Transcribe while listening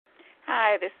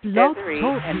Hi, this is Blog Desiree.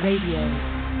 Talk Radio.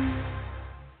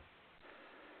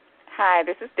 Hi,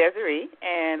 this is Desiree,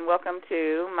 and welcome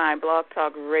to my Blog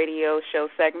Talk Radio show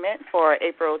segment for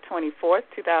April 24th,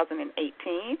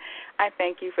 2018. I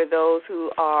thank you for those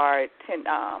who are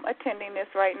attending this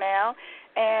right now,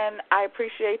 and I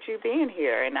appreciate you being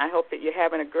here, and I hope that you're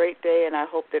having a great day, and I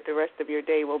hope that the rest of your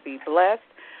day will be blessed.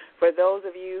 For those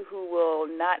of you who will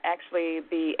not actually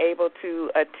be able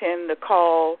to attend the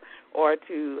call or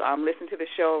to listen to the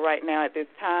show right now at this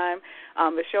time,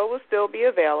 the show will still be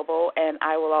available, and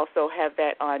I will also have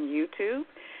that on YouTube.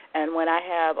 And when I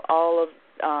have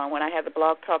when I have the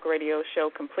Blog Talk Radio show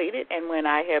completed, and when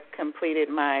I have completed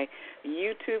my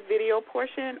YouTube video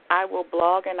portion, I will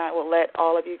blog and I will let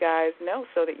all of you guys know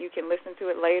so that you can listen to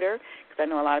it later, because I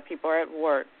know a lot of people are at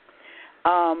work.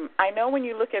 I know when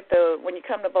you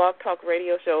come to Blog Talk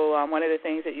Radio show, one of the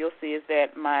things that you'll see is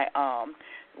that my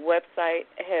website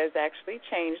has actually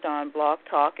changed on Blog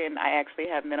Talk, and I actually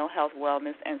have mental health,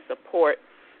 wellness, and support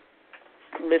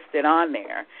listed on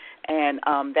there. And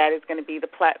that is going to be the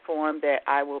platform that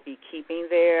I will be keeping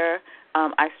there.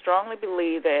 I strongly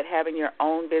believe that having your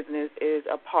own business is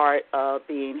a part of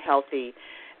being healthy.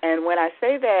 And when I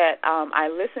say that, I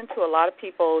listen to a lot of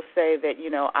people say that,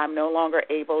 I'm no longer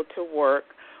able to work,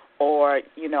 or,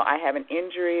 I have an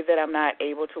injury that I'm not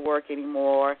able to work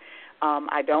anymore.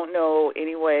 I don't know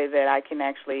any way that I can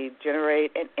actually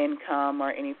generate an income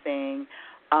or anything.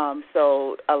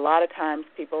 So a lot of times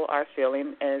people are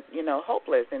feeling as,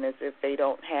 hopeless, and as if they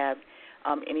don't have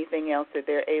anything else that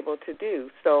they're able to do.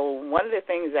 So one of the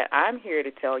things that I'm here to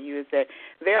tell you is that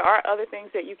there are other things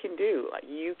that you can do.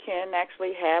 You can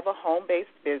actually have a home-based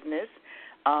business.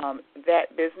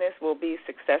 That business will be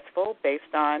successful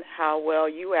based on how well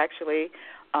you actually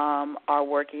are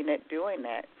working at doing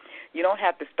that. You don't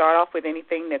have to start off with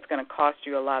anything that's going to cost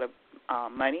you a lot of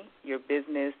money. Your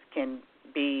business can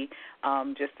be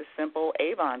just a simple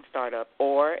Avon startup,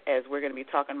 or, as we're going to be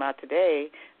talking about today,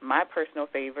 my personal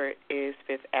favorite is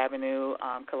Fifth Avenue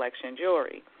Collection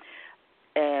Jewelry.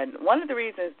 And one of the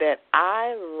reasons that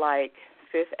I like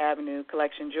Fifth Avenue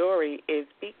Collection Jewelry is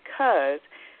because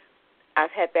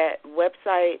I've had that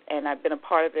website and I've been a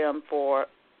part of them for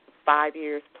 5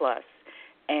 years plus.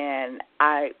 And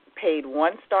I paid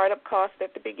one startup cost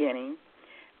at the beginning.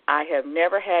 I have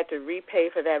never had to repay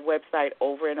for that website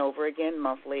over and over again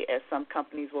monthly, as some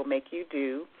companies will make you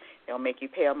do. They'll make you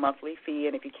pay a monthly fee,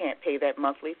 and if you can't pay that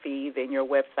monthly fee, then your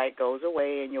website goes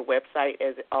away. And your website,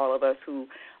 as all of us who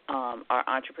are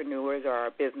entrepreneurs or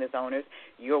are business owners,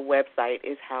 your website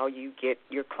is how you get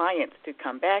your clients to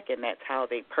come back, and that's how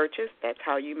they purchase. That's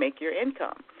how you make your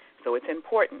income. So it's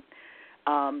important.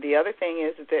 The other thing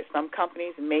is that some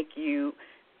companies make you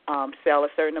sell a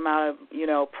certain amount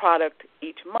of, product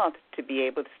each month to be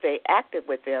able to stay active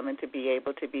with them and to be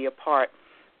able to be a part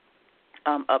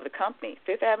of the company.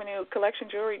 Fifth Avenue Collection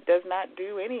Jewelry does not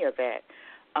do any of that.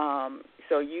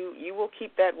 So you will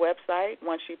keep that website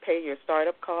once you pay your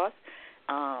startup costs.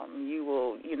 You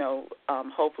will,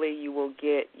 hopefully you will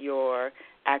get your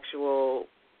actual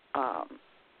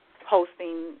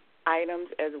hosting items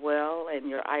as well, and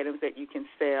your items that you can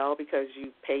sell because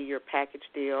you pay your package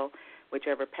deal,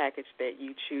 whichever package that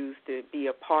you choose to be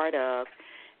a part of,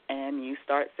 and you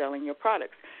start selling your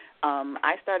products.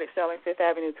 I started selling Fifth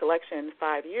Avenue Collection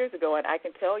 5 years ago, and I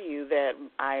can tell you that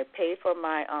I paid for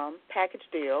my package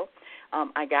deal.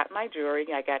 I got my jewelry.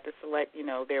 I got to select,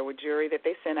 there were jewelry that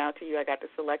they sent out to you. I got to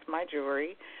select my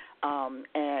jewelry,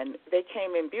 and they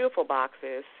came in beautiful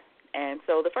boxes. And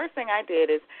so the first thing I did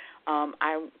is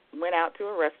I went out to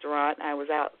a restaurant. I was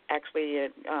out actually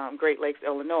in Great Lakes,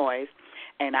 Illinois,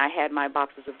 and I had my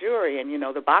boxes of jewelry, and,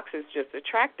 the boxes just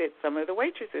attracted some of the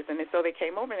waitresses, and so they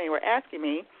came over and they were asking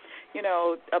me,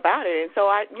 about it, and so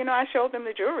I showed them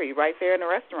the jewelry right there in the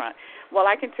restaurant. Well,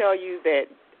 I can tell you that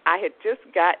I had just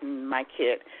gotten my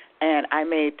kit, and I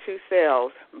made 2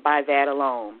 sales by that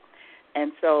alone.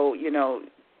 And so,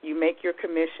 you make your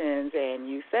commissions and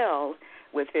you sell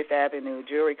with Fifth Avenue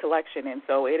Jewelry Collection, and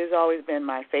so it has always been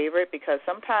my favorite because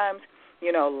sometimes,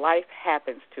 life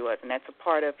happens to us, and that's a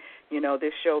part of,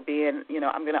 this show being,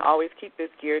 I'm going to always keep this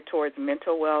geared towards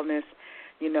mental wellness,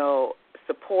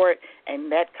 support,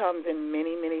 and that comes in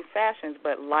many, many fashions,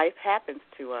 but life happens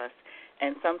to us,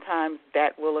 and sometimes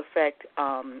that will affect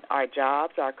our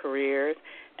jobs, our careers,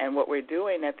 and what we're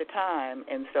doing at the time.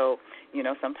 And so,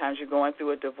 sometimes you're going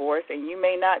through a divorce, and you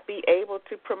may not be able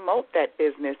to promote that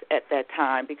business at that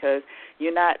time because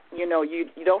you're not, you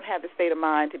don't have the state of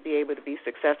mind to be able to be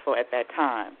successful at that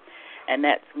time. And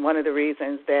that's one of the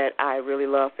reasons that I really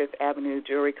love Fifth Avenue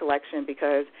Jewelry Collection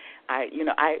because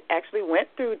I actually went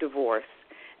through divorce,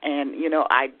 And,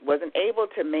 I wasn't able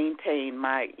to maintain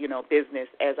my, business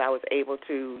as I was able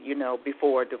to,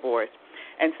 before divorce.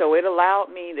 And so it allowed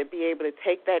me to be able to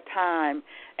take that time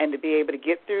and to be able to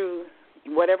get through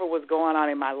whatever was going on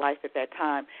in my life at that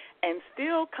time and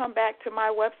still come back to my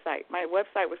website. My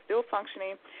website was still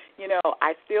functioning.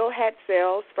 I still had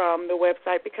sales from the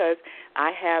website because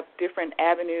I have different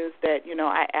avenues that,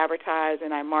 I advertise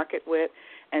and I market with.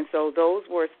 And so those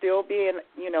were still being,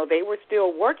 they were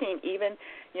still working even,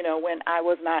 when I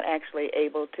was not actually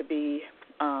able to be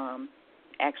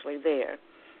actually there.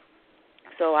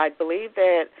 So I believe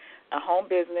that a home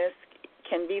business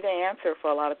can be the answer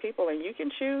for a lot of people, and you can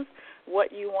choose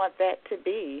what you want that to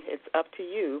be. It's up to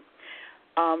you.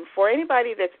 For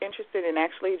anybody that's interested in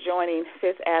actually joining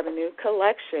Fifth Avenue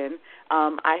Collection,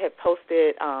 I have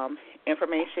posted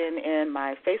information in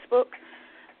my Facebook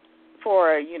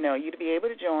for, you to be able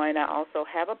to join. I also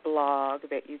have a blog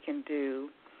that you can do.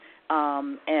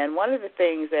 And one of the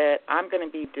things that I'm going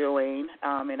to be doing,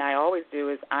 and I always do,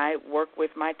 is I work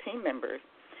with my team members.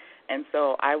 And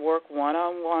so I work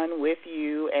one-on-one with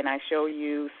you, and I show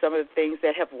you some of the things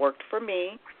that have worked for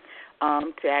me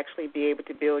to actually be able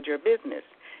to build your business.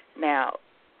 Now,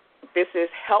 this is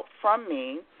help from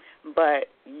me, but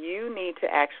you need to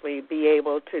actually be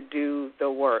able to do the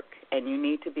work, and you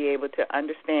need to be able to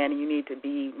understand, and you need to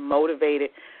be motivated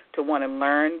to want to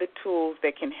learn the tools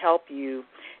that can help you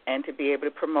and to be able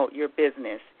to promote your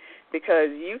business. Because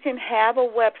you can have a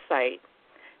website,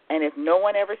 and if no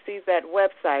one ever sees that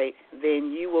website,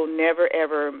 then you will never,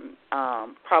 ever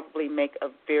probably make a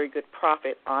very good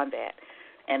profit on that.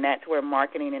 And that's where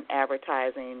marketing and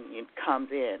advertising comes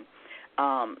in.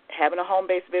 Having a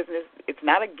home-based business, it's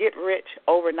not a get-rich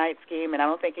overnight scheme, and I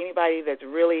don't think anybody that's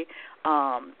really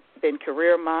been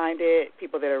career-minded,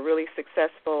 people that are really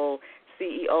successful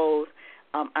CEOs,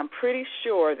 I'm pretty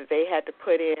sure that they had to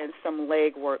put in some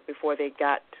legwork before they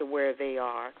got to where they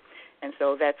are. And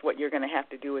so that's what you're going to have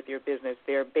to do with your business.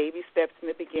 There are baby steps in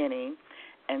the beginning,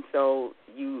 and so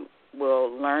you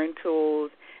will learn tools,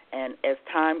 and as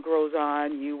time grows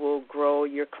on, you will grow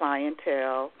your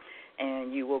clientele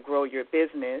and you will grow your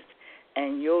business,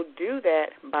 and you'll do that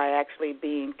by actually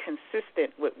being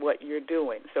consistent with what you're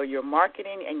doing. So your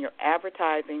marketing and your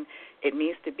advertising, it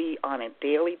needs to be on a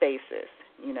daily basis,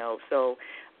 So,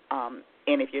 and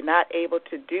if you're not able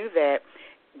to do that,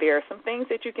 there are some things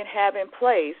that you can have in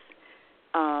place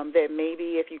that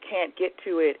maybe if you can't get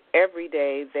to it every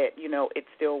day, that, it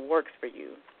still works for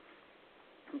you.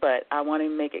 But I want to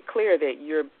make it clear that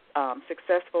you're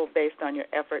successful based on your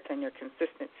efforts and your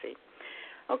consistency.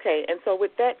 Okay, and so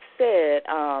with that said,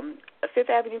 Fifth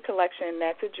Avenue Collection,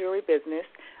 that's a jewelry business.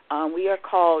 We are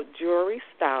called Jewelry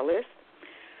Stylists.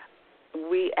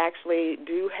 We actually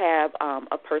do have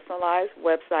a personalized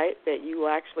website that you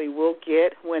actually will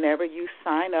get whenever you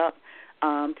sign up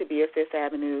to be a Fifth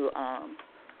Avenue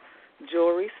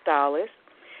jewelry stylist,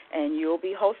 and you'll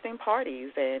be hosting parties,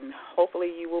 and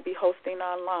hopefully you will be hosting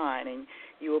online, and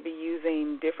you will be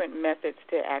using different methods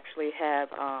to actually have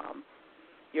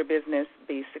your business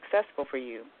be successful for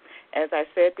you. As I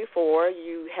said before,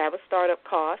 you have a startup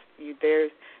cost. If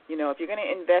you're going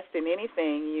to invest in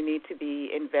anything, you need to be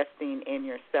investing in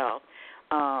yourself.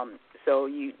 So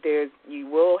you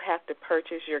will have to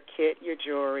purchase your kit, your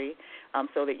jewelry,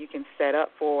 so that you can set up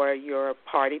for your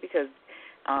party, because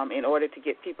in order to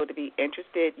get people to be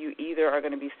interested, you either are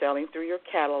going to be selling through your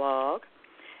catalog,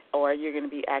 or you're going to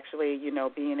be actually,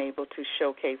 being able to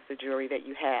showcase the jewelry that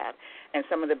you have. And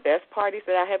some of the best parties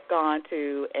that I have gone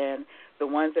to and the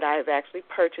ones that I have actually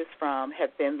purchased from have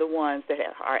been the ones that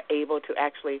are able to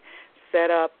actually set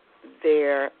up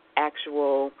their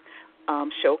actual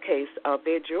showcase of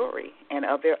their jewelry and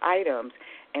of their items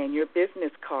and your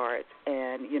business cards.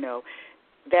 And,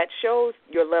 that shows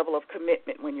your level of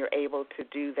commitment when you're able to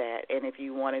do that. And if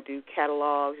you want to do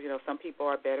catalogs, some people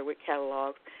are better with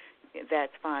catalogs,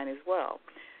 that's fine as well.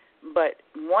 But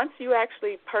once you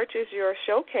actually purchase your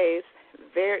showcase,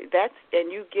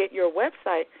 and you get your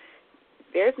website,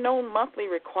 there's no monthly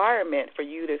requirement for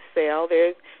you to sell.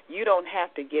 You don't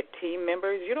have to get team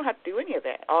members. You don't have to do any of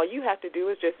that. All you have to do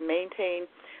is just maintain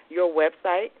your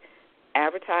website,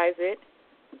 advertise it,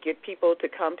 get people to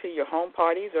come to your home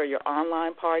parties or your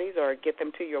online parties, or get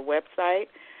them to your website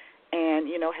and,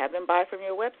 have them buy from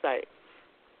your website.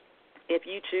 If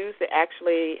you choose to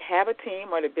actually have a team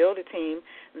or to build a team,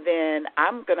 then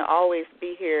I'm going to always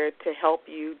be here to help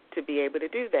you to be able to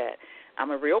do that.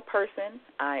 I'm a real person.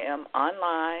 I am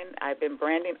online. I've been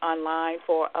branding online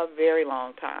for a very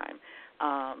long time.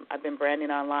 I've been branding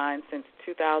online since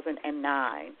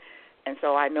 2009. And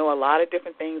so I know a lot of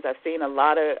different things. I've seen a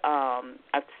lot of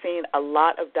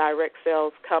direct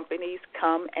sales companies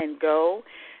come and go,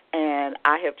 and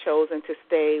I have chosen to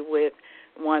stay with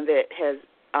one that has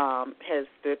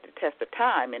stood the test of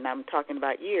time, and I'm talking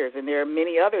about years. And there are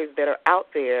many others that are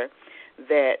out there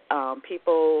that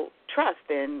people trust.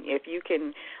 And if you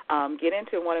can get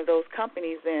into one of those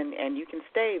companies and you can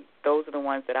stay, those are the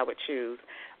ones that I would choose.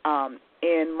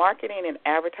 In marketing and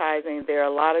advertising, there are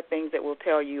a lot of things that will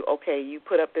tell you, okay, you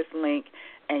put up this link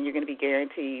and you're going to be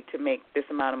guaranteed to make this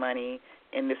amount of money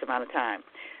in this amount of time.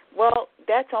 Well,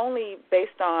 that's only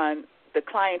based on the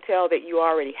clientele that you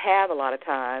already have a lot of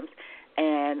times,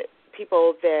 and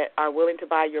people that are willing to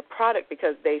buy your product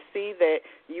because they see that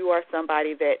you are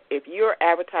somebody that if you're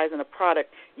advertising a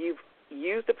product, you've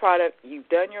used the product, you've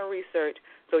done your research,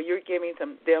 so you're giving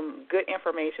them good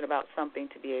information about something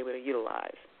to be able to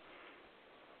utilize.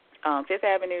 Fifth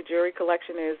Avenue Jewelry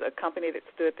Collection is a company that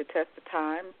stood the test of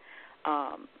time.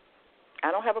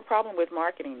 I don't have a problem with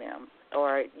marketing them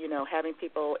or, having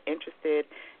people interested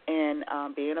in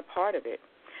being a part of it.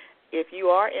 If you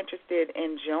are interested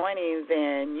in joining,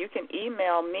 then you can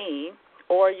email me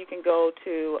or you can go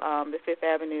to the Fifth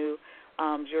Avenue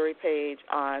Jewelry page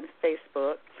on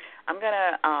Facebook. I'm going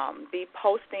to be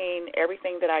posting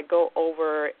everything that I go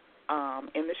over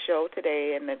in the show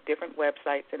today and the different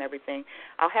websites and everything.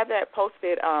 I'll have that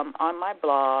posted on my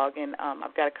blog, and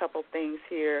I've got a couple things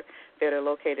here that are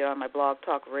located on my Blog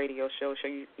Talk Radio show, so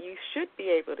you should be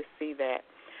able to see that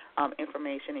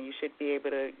information, and you should be able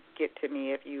to get to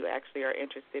me if you actually are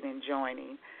interested in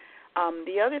joining.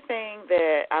 The other thing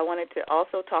that I wanted to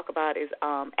also talk about is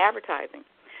advertising.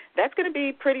 That's going to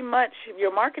be pretty much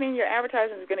your marketing, your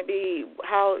advertising is going to be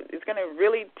it's going to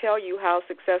really tell you how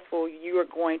successful you are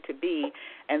going to be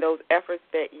and those efforts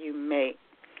that you make.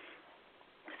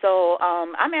 So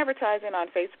I'm advertising on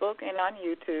Facebook and on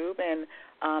YouTube, and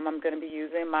I'm going to be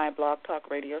using my Blog Talk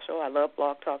Radio show. I love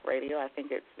Blog Talk Radio. I think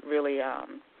it's really I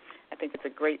think it's a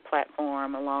great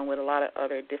platform along with a lot of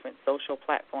other different social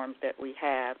platforms that we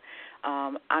have.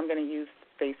 I'm going to use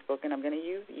Facebook and I'm going to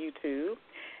use YouTube.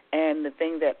 And the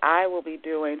thing that I will be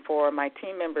doing for my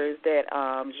team members that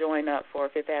join up for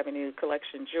Fifth Avenue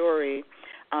Collection Jewelry,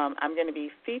 I'm going to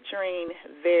be featuring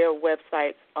their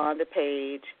websites on the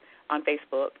page on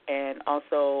Facebook and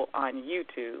also on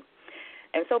YouTube.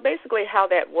 And so basically how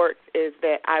that works is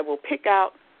that I will pick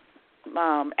out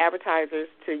advertisers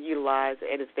to utilize,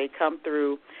 and as they come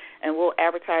through, and we'll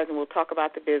advertise and we'll talk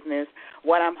about the business.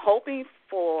 What I'm hoping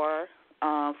for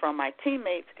from my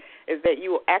teammates is that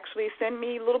you will actually send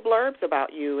me little blurbs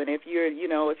about you. And if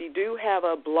if you do have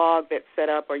a blog that's set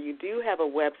up or you do have a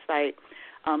website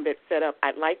that's set up,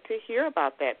 I'd like to hear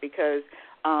about that because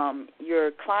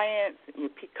your clients, your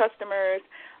customers,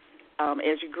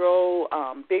 as you grow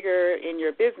bigger in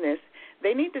your business,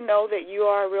 they need to know that you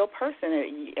are a real person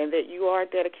and that you are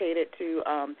dedicated to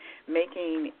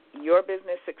making your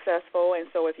business successful. And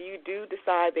so if you do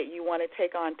decide that you want to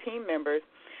take on team members,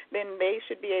 then they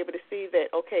should be able to see that,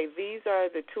 okay, these are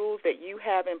the tools that you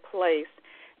have in place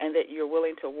and that you're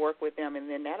willing to work with them, and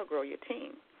then that'll grow your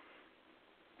team.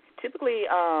 Typically,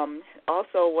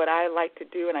 also what I like to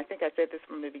do, and I think I said this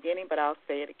from the beginning, but I'll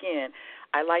say it again,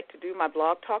 I like to do my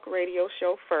Blog Talk Radio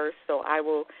show first, so I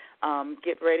will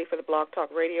get ready for the Blog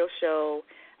Talk Radio show.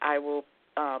 I will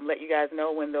let you guys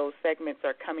know when those segments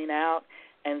are coming out,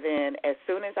 and then as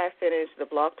soon as I finish the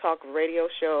Blog Talk Radio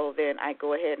show, then I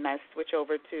go ahead and I switch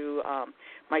over to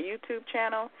my YouTube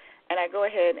channel, and I go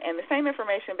ahead and the same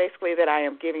information basically that I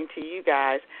am giving to you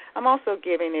guys, I'm also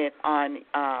giving it on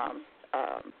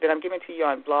that I'm giving to you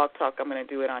on Blog Talk. I'm going to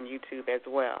do it on YouTube as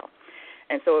well,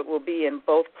 and so it will be in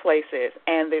both places.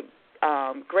 And the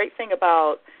great thing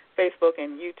about Facebook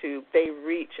and YouTube, they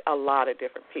reach a lot of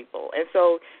different people. And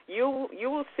so you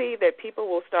will see that people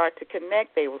will start to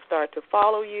connect. They will start to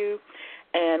follow you.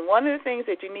 And one of the things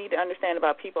that you need to understand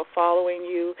about people following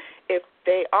you, if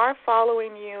they are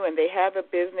following you and they have a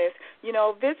business,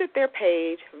 visit their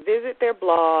page, visit their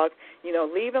blog,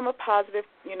 leave them a positive,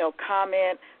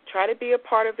 comment, try to be a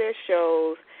part of their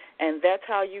shows, and that's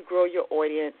how you grow your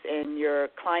audience and your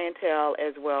clientele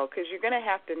as well, because you're going to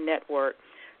have to network.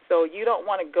 So you don't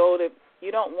want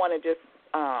to just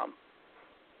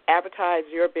advertise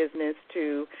your business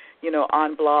to,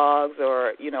 on blogs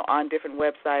or, on different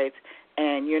websites,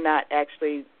 and you're not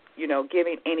actually,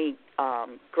 giving any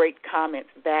great comments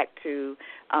back to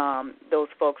those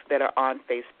folks that are on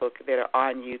Facebook, that are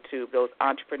on YouTube, those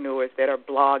entrepreneurs that are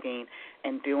blogging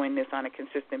and doing this on a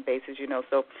consistent basis,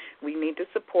 So we need to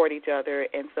support each other,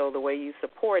 and so the way you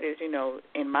support is,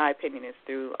 in my opinion, is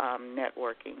through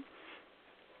networking.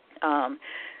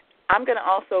 I'm going to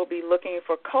also be looking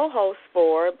for co-hosts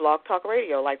for Blog Talk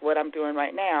Radio, like what I'm doing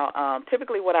right now.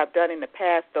 Typically what I've done in the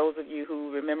past, those of you who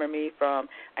remember me from,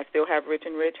 I still have Rich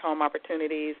and Rich Home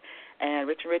Opportunities and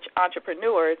Rich and Rich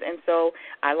Entrepreneurs, and so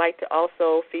I like to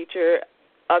also feature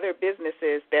other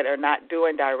businesses that are not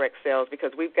doing direct sales,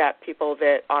 because we've got people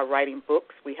that are writing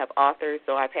books. We have authors,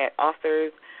 so I've had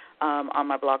authors on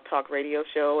my Blog Talk Radio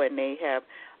show, and they have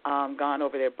gone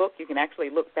over their book. You can actually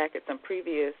look back at some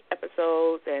previous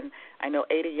episodes, and I know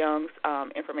Ada Young's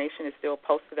information is still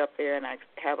posted up there, and I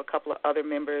have a couple of other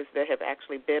members that have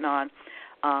actually been on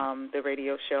the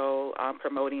radio show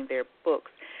promoting their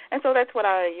books. And so that's what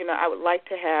I would like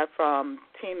to have from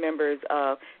team members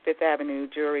of Fifth Avenue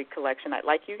Jewelry Collection. I'd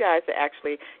like you guys to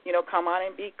actually, come on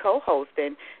and be co-host,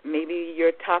 and maybe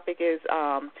your topic is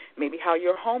maybe how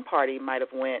your home party might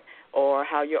have went, or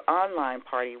how your online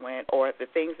party went, or the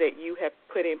things that you have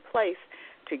put in place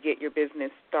to get your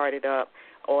business started up.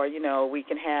 Or, we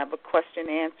can have a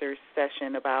question-answer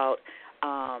session about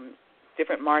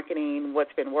different marketing,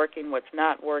 what's been working, what's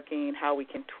not working, how we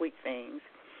can tweak things.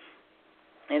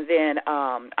 And then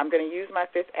I'm going to use my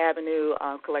Fifth Avenue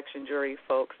Collection Jewelry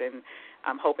folks, and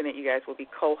I'm hoping that you guys will be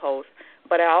co-hosts.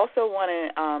 But I also want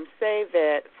to say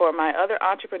that for my other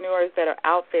entrepreneurs that are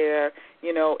out there,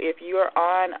 if you're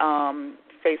on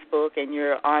Facebook and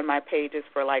you're on my pages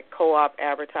for like Co-op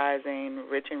Advertising,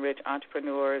 Rich and Rich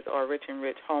Entrepreneurs, or Rich and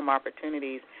Rich Home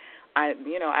Opportunities,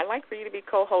 I'd like for you to be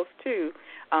co-hosts too,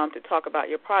 to talk about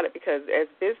your product, because as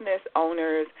business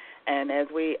owners and as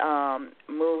we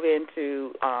move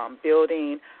into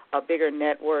building a bigger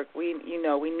network, we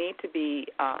need to be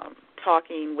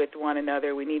talking with one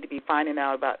another. We need to be finding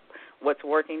out about what's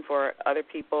working for other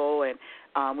people,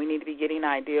 and we need to be getting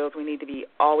ideas. We need to be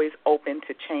always open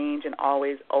to change and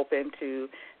always open to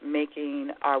making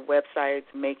our websites,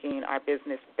 making our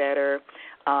business better.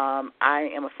 I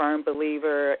am a firm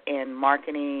believer in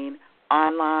marketing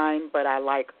online, but I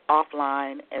like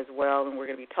offline as well, and we're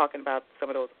going to be talking about some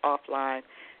of those offline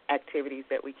activities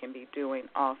that we can be doing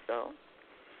also.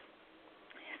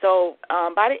 So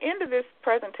by the end of this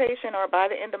presentation, or by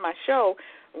the end of my show,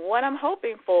 what I'm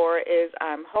hoping for is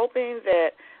I'm hoping that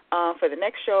for the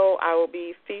next show I will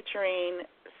be featuring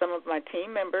some of my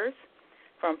team members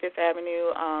from Fifth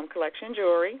Avenue Collection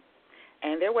Jewelry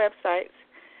and their websites.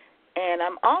 And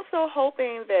I'm also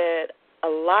hoping that a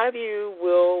lot of you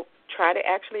will try to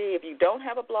actually, if you don't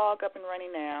have a blog up and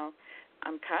running now,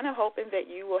 I'm kind of hoping that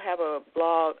you will have a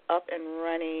blog up and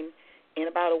running in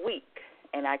about a week,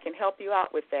 and I can help you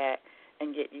out with that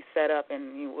and get you set up,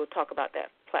 and we'll talk about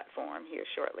that platform here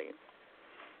shortly.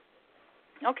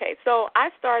 Okay, so I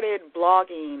started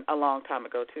blogging a long time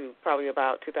ago too, probably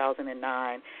about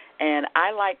 2009, and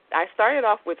I started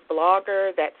off with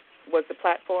Blogger. That was the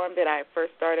platform that I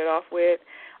first started off with.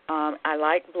 I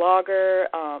like Blogger.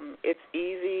 It's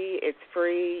easy. It's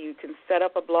free. You can set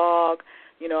up a blog,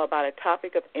 about a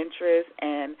topic of interest,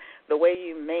 and the way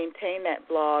you maintain that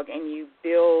blog and you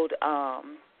build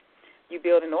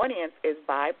an audience is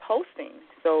by posting.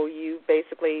 So you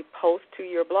basically post to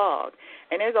your blog.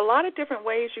 And there's a lot of different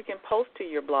ways you can post to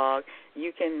your blog.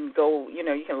 You can go, you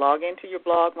can log into your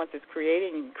blog once it's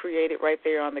created. You can create it right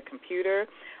there on the computer.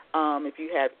 If you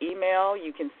have email,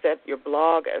 you can set your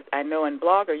blog. I know in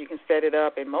Blogger you can set it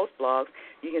up, in most blogs,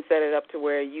 you can set it up to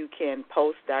where you can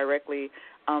post directly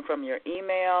from your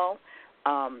email.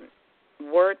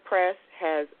 WordPress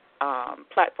has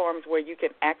platforms where you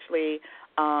can actually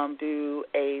do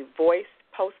a voice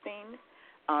posting,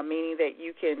 meaning that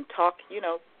you can talk,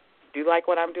 do like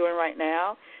what I'm doing right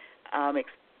now,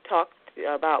 talk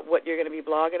about what you're going to be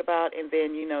blogging about, and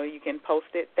then, you can post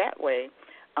it that way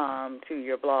to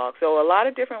your blog. So a lot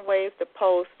of different ways to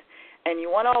post, and you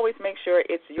want to always make sure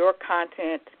it's your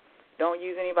content. Don't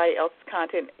use anybody else's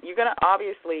content. You're going to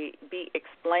obviously be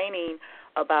explaining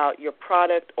about your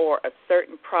product, or a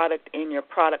certain product in your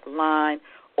product line,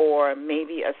 or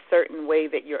maybe a certain way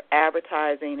that you're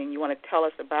advertising, and you want to tell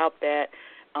us about that.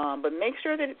 But make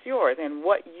sure that it's yours and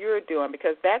what you're doing,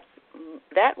 because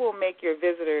that will make your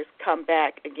visitors come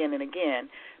back again and again,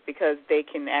 because they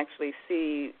can actually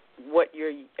see what you're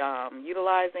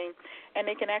utilizing, and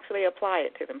they can actually apply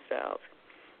it to themselves.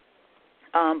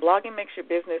 Blogging makes your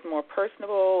business more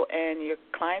personable, and your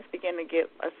clients begin to get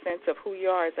a sense of who you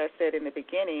are, as I said in the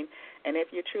beginning, and if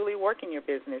you're truly working your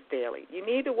business daily. You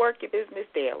need to work your business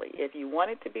daily. If you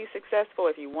want it to be successful,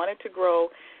 if you want it to grow,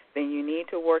 then you need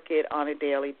to work it on a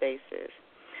daily basis.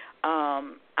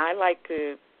 I like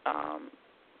to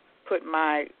put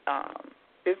my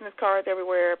business cards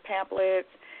everywhere, pamphlets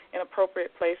in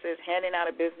appropriate places, handing out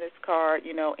a business card,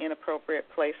 in appropriate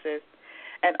places.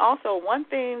 And also, one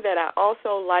thing that I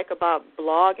also like about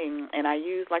blogging, and I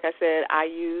use, like I said, I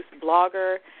use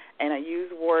Blogger and I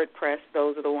use WordPress.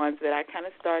 Those are the ones that I kind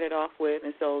of started off with,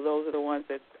 and so those are the ones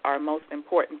that are most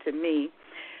important to me.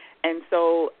 And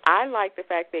so I like the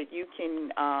fact that you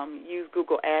can use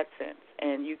Google AdSense,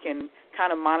 and you can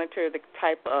kind of monitor the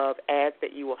type of ads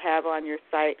that you will have on your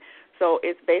site. So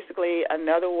it's basically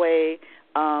another way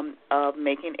of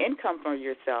making income for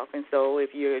yourself. And so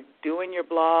if you're doing your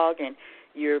blog and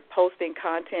you're posting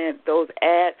content, those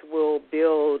ads will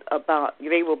build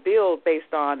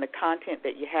based on the content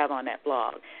that you have on that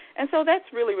blog. And so that's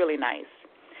really, really nice.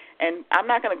 And I'm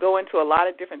not going to go into a lot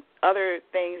of different other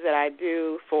things that I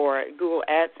do for Google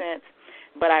AdSense,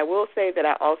 but I will say that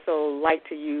I also like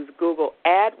to use Google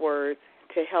AdWords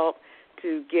to help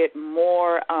to get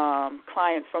more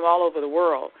clients from all over the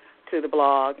world to the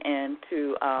blog and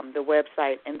to the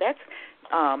website. And that's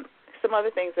some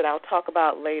other things that I'll talk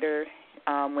about later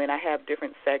when I have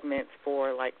different segments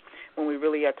for, like, when we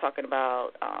really are talking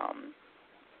about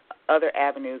other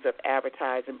avenues of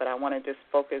advertising, but I want to just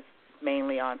focus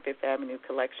mainly on Fifth Avenue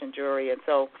Collection Jewelry. And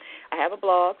so I have a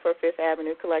blog for Fifth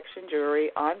Avenue Collection Jewelry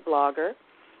on Blogger.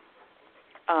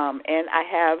 And I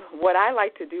have, what I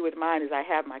like to do with mine is I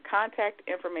have my contact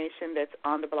information that's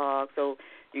on the blog, so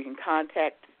you can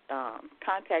contact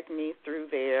me through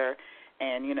there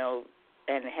and,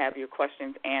 and have your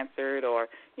questions answered, or,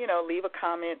 leave a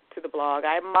comment to the blog.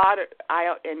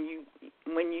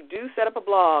 When you do set up a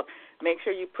blog, make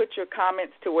sure you put your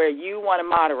comments to where you want to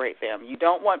moderate them. You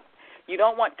don't want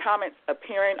comments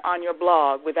appearing on your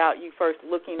blog without you first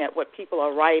looking at what people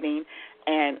are writing,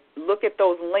 and look at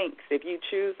those links. If you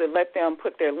choose to let them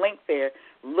put their link there,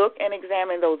 look and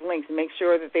examine those links and make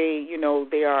sure that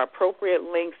they are appropriate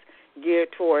links geared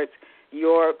towards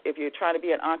if you're trying to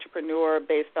be an entrepreneur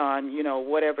based on,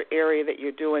 whatever area that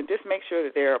you're doing, just make sure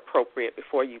that they're appropriate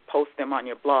before you post them on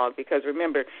your blog. Because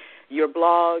remember, your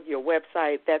blog, your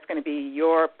website, that's going to be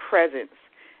your presence,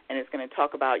 and it's going to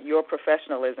talk about your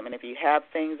professionalism. And if you have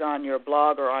things on your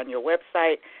blog or on your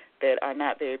website that are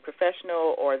not very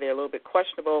professional or they're a little bit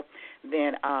questionable,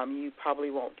 then you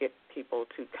probably won't get people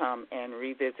to come and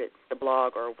revisit the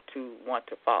blog or to want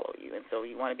to follow you. And so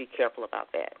you want to be careful about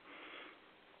that.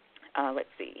 Let's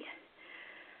see.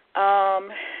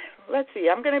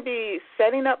 I'm going to be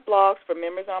setting up blogs for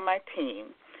members on my team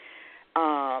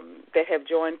that have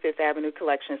joined Fifth Avenue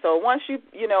Collection. So once you've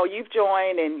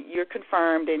joined and you're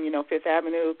confirmed, and Fifth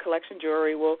Avenue Collection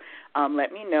Jewelry will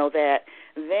let me know that.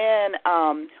 Then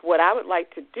what I would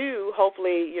like to do,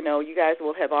 hopefully, you guys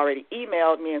will have already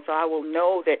emailed me, and so I will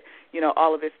know that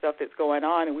all of this stuff that's going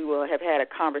on, and we will have had a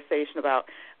conversation about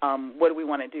what do we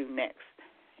want to do next,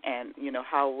 and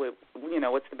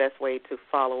what's the best way to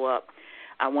follow up.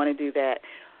 I want to do that.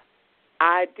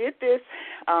 I did this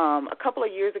a couple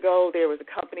of years ago. There was a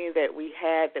company that we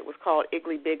had that was called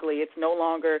Iggly Biggly. It's no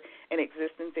longer in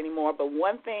existence anymore, but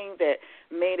one thing that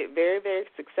made it very, very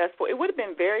successful, it would have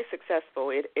been very successful.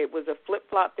 It was a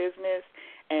flip-flop business,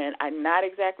 and I'm not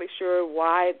exactly sure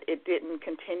why it didn't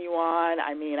continue on.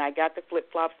 I mean, I got the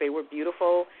flip-flops. They were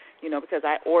beautiful, because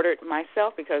I ordered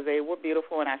myself because they were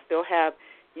beautiful, and I still have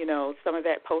some of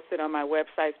that posted on my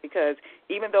websites, because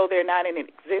even though they're not in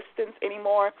existence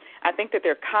anymore, I think that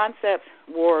their concepts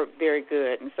were very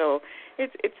good. And so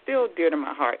it's still dear to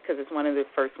my heart because it's one of the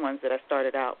first ones that I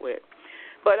started out with.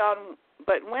 But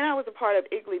when I was a part of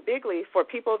Iggly Biggly, for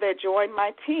people that joined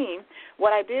my team,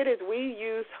 what I did is we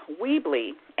used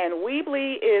Weebly. And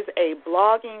Weebly is a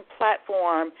blogging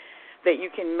platform that you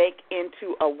can make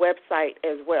into a website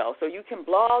as well. So you can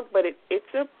blog, but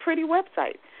it's a pretty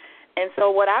website. And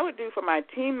so what I would do for my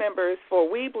team members for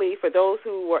Weebly, for those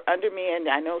who were under me, and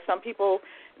I know some people,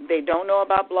 they don't know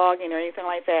about blogging or anything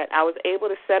like that, I was able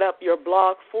to set up your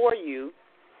blog for you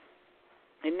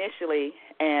initially,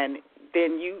 and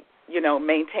then you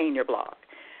maintain your blog.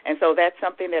 And so that's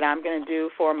something that I'm going to do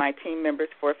for my team members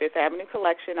for Fifth Avenue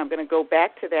Collection. I'm going to go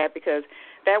back to that because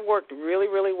that worked really,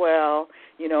 really well,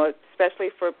 especially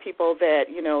for people that,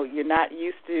 you're not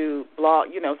used to blog,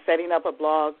 setting up a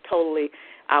blog totally.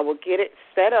 I will get it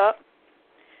set up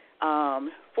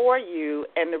for you.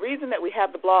 And the reason that we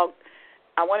have the blog,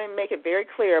 I want to make it very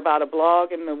clear about a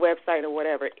blog and the website or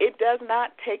whatever. It does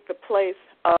not take the place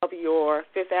of your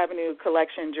Fifth Avenue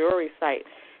Collection jewelry site.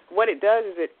 What it does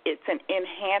is it's an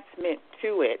enhancement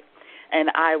to it. And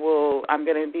I'm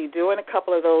going to be doing a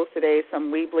couple of those today,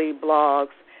 some Weebly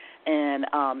blogs. And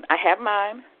I have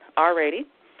mine already.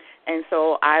 And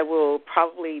so I will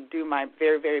probably do my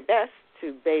very, very best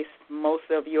to base most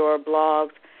of your blogs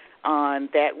on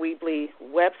that Weebly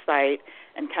website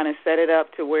and kind of set it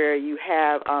up to where you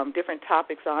have different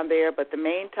topics on there, but the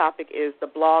main topic is the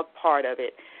blog part of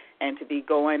it, and to be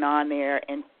going on there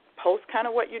and post kind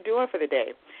of what you're doing for the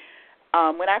day.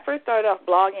 When I first started off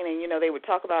blogging, and they would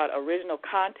talk about original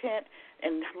content,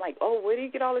 and I'm like, oh, where do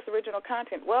you get all this original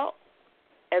content? Well,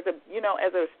 as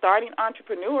a starting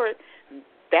entrepreneur,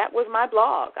 that was my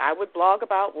blog. I would blog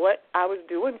about what I was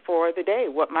doing for the day,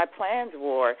 what my plans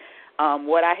were,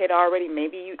 what I had already.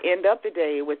 Maybe you end up the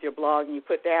day with your blog and you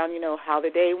put down, how the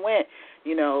day went,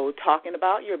 talking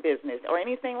about your business or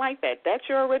anything like that. That's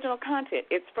your original content.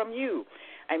 It's from you.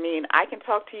 I mean, I can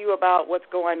talk to you about what's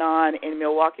going on in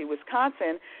Milwaukee,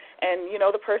 Wisconsin, and,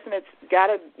 the person that's got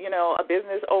a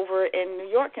business over in New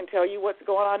York can tell you what's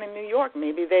going on in New York.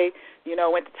 Maybe they,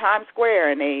 went to Times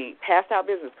Square and they passed out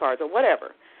business cards or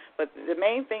whatever. But the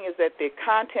main thing is that the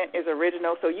content is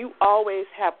original, so you always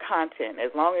have content.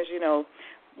 As long as,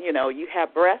 you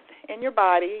have breath in your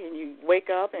body and you wake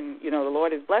up and, the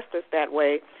Lord has blessed us that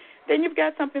way, then you've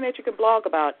got something that you can blog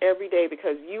about every day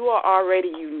because you are already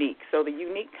unique. So the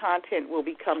unique content will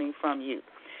be coming from you.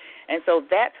 And so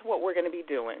that's what we're going to be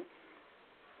doing.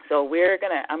 So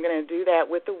I'm going to do that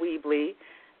with the Weebly,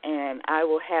 and I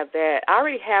will have that. I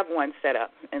already have one set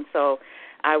up, and so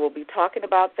I will be talking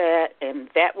about that, and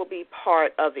that will be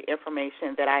part of the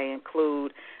information that I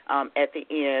include at the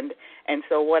end. And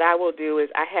so what I will do is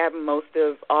I have most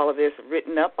of all of this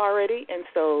written up already, and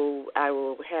so I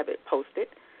will have it posted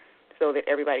so that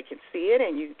everybody can see it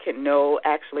and you can know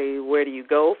actually where do you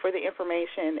go for the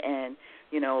information. And,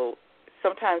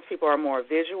 sometimes people are more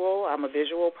visual. I'm a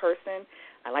visual person.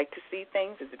 I like to see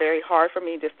things. It's very hard for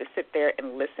me just to sit there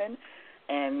and listen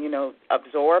and,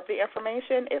 absorb the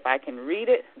information. If I can read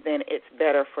it, then it's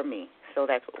better for me. So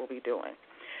that's what we'll be doing.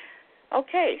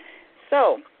 Okay,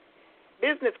 so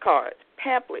business cards,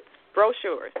 pamphlets,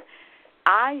 brochures.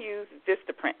 I use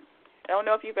Vistaprint. I don't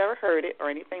know if you've ever heard it or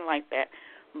anything like that,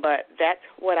 but that's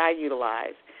what I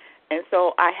utilize. And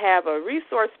so I have a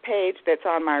resource page that's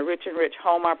on my Rich and Rich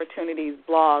Home Opportunities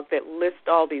blog that lists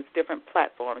all these different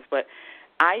platforms. But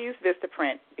I use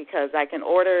Vistaprint because I can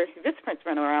order. Vistaprint's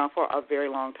been around for a very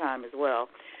long time as well.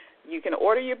 You can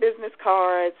order your business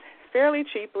cards fairly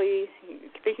cheaply.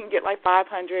 You can get like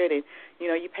 500, and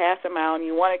you pass them out. And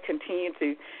you want to continue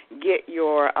to get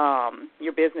your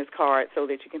business card so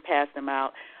that you can pass them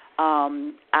out.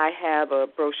 I have a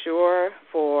brochure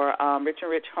for Rich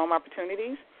and Rich Home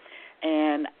Opportunities,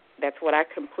 and that's what I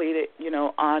completed,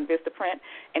 on Vistaprint.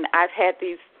 And I've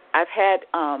had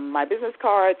my business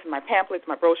cards, my pamphlets,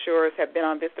 my brochures have been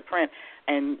on Vistaprint,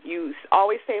 and you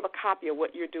always save a copy of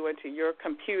what you're doing to your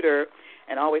computer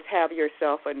and always have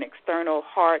yourself an external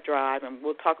hard drive, and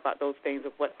we'll talk about those things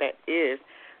of what that is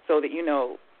so that,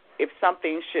 if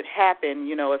something should happen,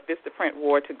 if Vistaprint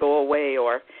were to go away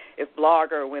or if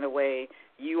Blogger went away,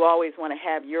 you always want to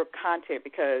have your content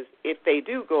because if they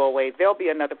do go away, there'll be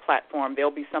another platform. There'll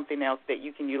be something else that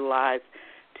you can utilize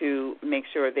to make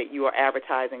sure that you are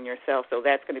advertising yourself. So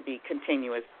that's going to be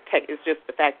continuous. It's just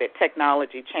the fact that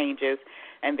technology changes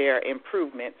and there are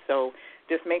improvements. So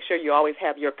just make sure you always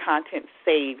have your content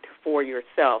saved for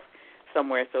yourself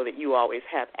somewhere so that you always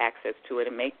have access to it.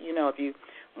 And if you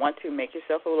want to, make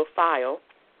yourself a little file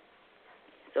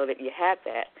so that you have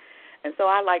that. And so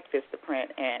I like Vistaprint,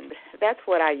 and that's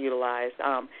what I utilize.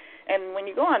 And when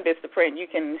you go on Vistaprint, you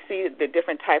can see the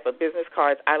different type of business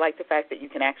cards. I like the fact that you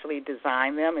can actually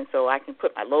design them, and so I can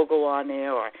put my logo on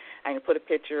there, or I can put a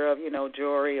picture of,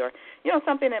 jewelry, or,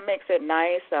 something that makes it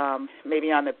nice.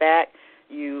 Maybe on the back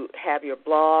you have your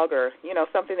blog or,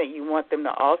 something that you want them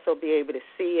to also be able to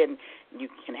see, and you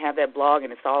can have that blog,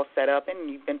 and it's all set up,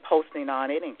 and you've been posting on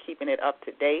it and keeping it up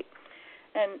to date,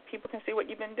 and people can see what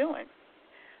you've been doing.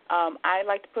 I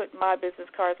like to put my business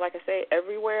cards, like I say,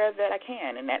 everywhere that I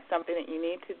can, and that's something that you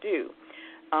need to do.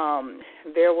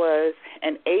 There was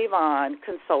an Avon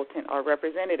consultant or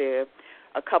representative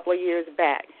a couple of years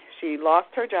back. She lost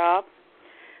her job.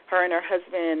 Her and her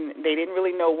husband, they didn't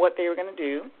really know what they were going to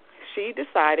do. She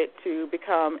decided to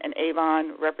become an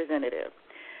Avon representative.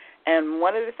 And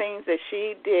one of the things that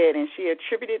she did and she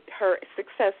attributed her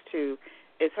success to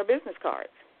is her business cards.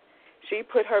 She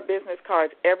put her business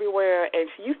cards everywhere, and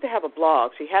she used to have a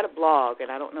blog. She had a blog,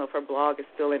 and I don't know if her blog is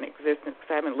still in existence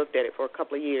because I haven't looked at it for a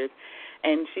couple of years.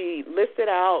 And she listed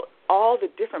out all the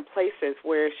different places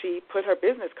where she put her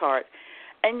business cards.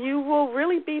 And you will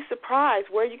really be surprised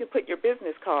where you can put your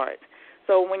business cards.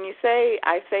 So when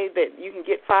I say that you can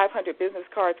get 500 business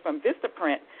cards from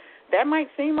Vistaprint, that might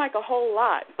seem like a whole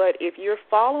lot, but if you're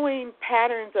following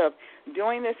patterns of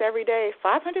doing this every day,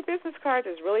 500 business cards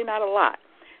is really not a lot.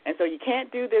 And so you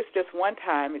can't do this just one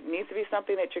time. It needs to be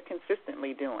something that you're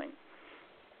consistently doing.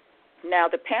 Now,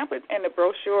 the pamphlets and the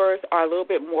brochures are a little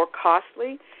bit more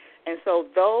costly, and so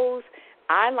those,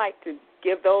 I like to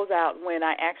give those out when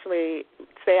I actually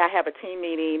say I have a team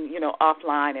meeting,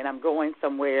 offline, and I'm going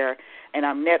somewhere and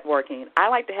I'm networking. I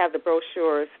like to have the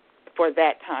brochures for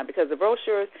that time because the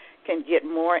brochures can get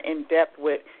more in depth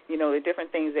with, the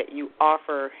different things that you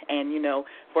offer. And,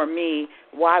 for me,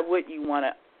 why would you want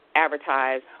to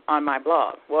advertise on my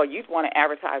blog? Well, you'd want to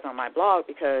advertise on my blog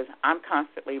because I'm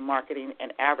constantly marketing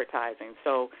and advertising.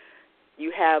 So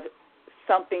you have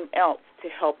something else to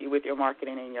help you with your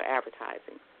marketing and your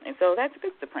advertising. And so that's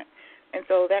Vistaprint. And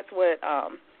so that's what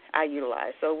I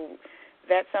utilize. So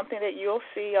that's something that you'll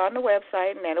see on the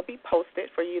website, and that'll be posted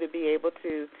for you to be able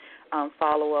to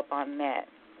follow up on that.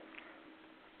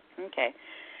 Okay.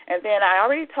 And then I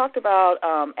already talked about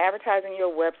advertising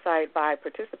your website by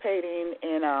participating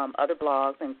in other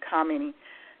blogs and commenting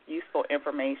useful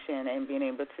information and being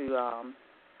able to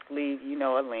leave,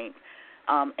 a link.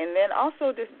 And then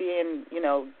also just being,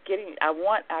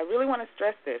 I really want to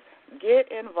stress this.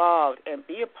 Get involved and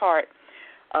be a part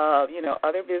of,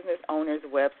 other business owners'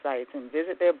 websites and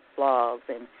visit their blogs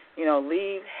and,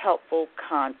 leave helpful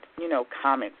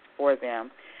comments for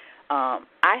them.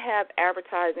 I have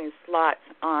advertising slots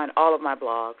on all of my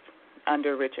blogs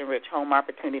under Rich and Rich Home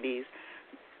Opportunities.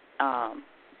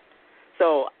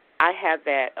 So I have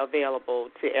that available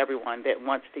to everyone that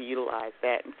wants to utilize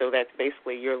that. And so that's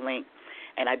basically your link.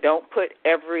 And I don't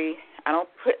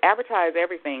advertise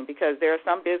everything because there are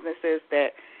some businesses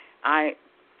that I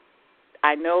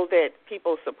know that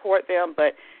people support them,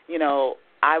 but,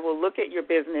 I will look at your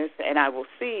business and I will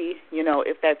see,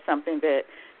 if that's something that,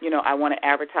 I want to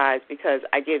advertise because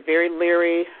I get very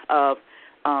leery of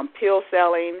pill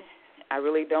selling. I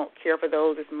really don't care for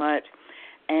those as much.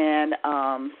 And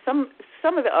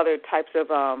some of the other types of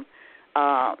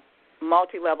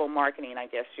multi-level marketing, I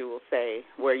guess you will say,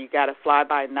 where you got a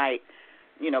fly-by-night,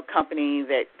 company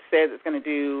that says it's going to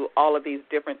do all of these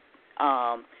different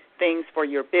things for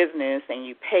your business, and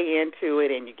you pay into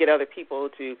it, and you get other people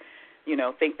to,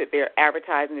 think that their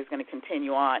advertising is going to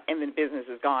continue on, and then the business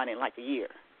is gone in like a year,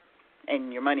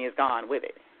 and your money is gone with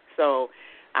it. So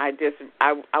I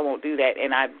won't do that,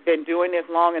 and I've been doing this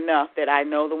long enough that I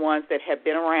know the ones that have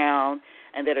been around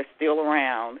and that are still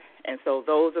around, and so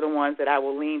those are the ones that I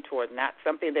will lean toward, not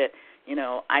something that,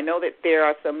 I know that there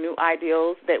are some new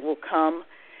ideals that will come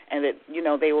and that,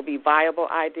 they will be viable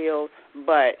ideals,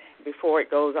 but before it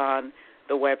goes on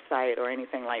the website or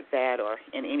anything like that or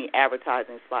in any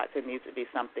advertising slots, it needs to be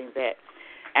something that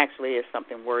actually is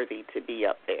something worthy to be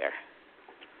up there.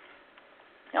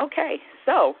 Okay,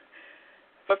 so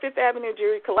for Fifth Avenue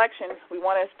Jewelry Collection, we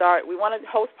want to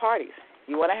host parties.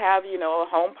 You want to have, a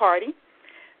home party.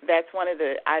 That's one of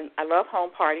I love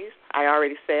home parties. I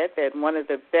already said that one of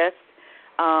the best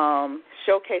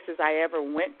showcases I ever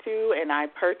went to, and I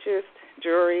purchased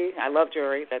jewelry. I love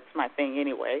jewelry. That's my thing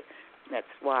anyway. That's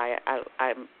why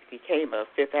I became a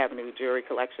Fifth Avenue Jewelry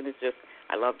Collection. It's just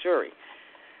I love jewelry.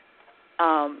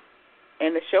 And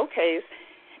the showcase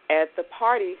at the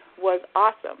party was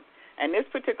awesome. And this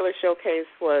particular showcase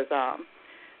was,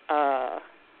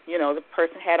 the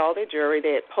person had all their jewelry.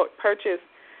 They had purchased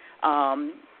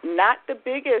not the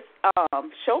biggest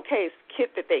showcase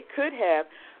kit that they could have,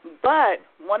 but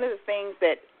one of the things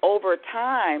that over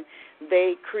time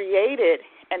they created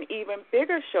an even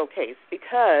bigger showcase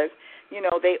because,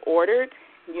 they ordered,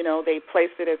 they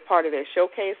placed it as part of their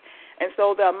showcase. And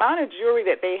so the amount of jewelry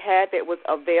that they had that was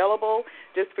available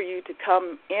just for you to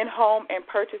come in home and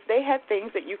purchase, they had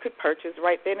things that you could purchase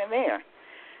right then and there.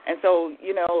 And so,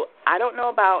 I don't know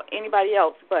about anybody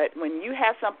else, but when you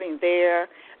have something there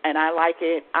and I like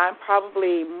it, I'm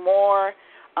probably more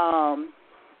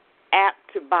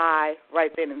apt to buy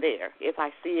right then and there if I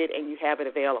see it and you have it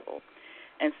available.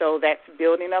 And so that's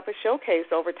building up a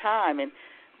showcase over time. And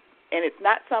it's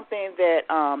not something that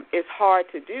is hard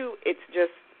to do. It's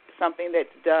just something that's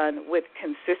done with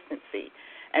consistency.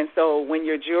 And so when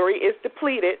your jewelry is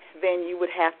depleted, then you would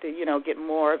have to, get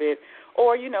more of it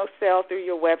or, sell through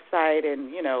your website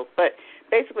and, but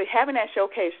basically having that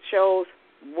showcase shows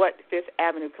what Fifth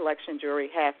Avenue Collection Jewelry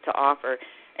has to offer.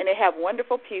 And they have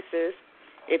wonderful pieces.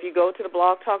 If you go to the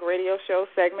Blog Talk Radio Show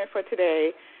segment for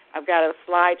today, I've got a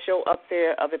slideshow up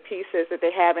there of the pieces that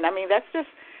they have. And,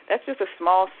 that's just a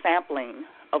small sampling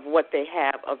of what they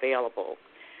have available.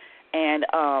 And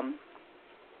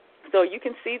so you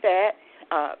can see that,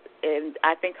 and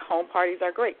I think home parties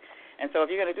are great. And so if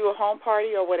you're going to do a home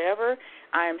party or whatever,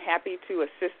 I am happy to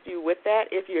assist you with that.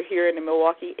 If you're here in the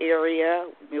Milwaukee area,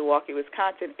 Milwaukee,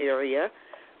 Wisconsin area,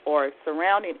 or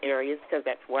surrounding areas, because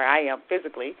that's where I am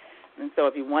physically. And so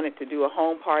if you wanted to do a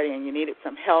home party and you needed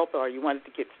some help or you wanted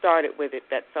to get started with it,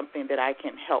 that's something that I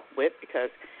can help with, because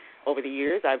over the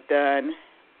years I've done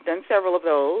several of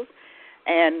those.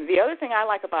 And the other thing I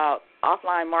like about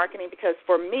offline marketing, because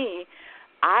for me,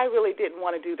 I really didn't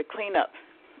want to do the cleanup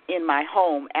in my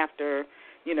home after,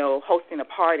 hosting a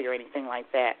party or anything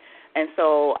like that. And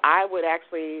so I would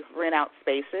actually rent out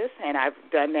spaces, and I've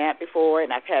done that before,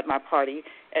 and I've had my party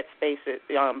at spaces,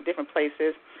 different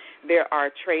places. There are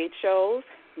trade shows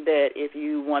that if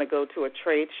you want to go to a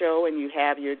trade show and you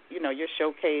have your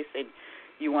showcase and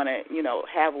you want to,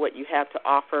 have what you have to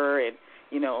offer and,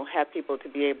 have people to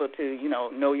be able to,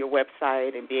 know your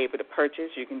website and be able to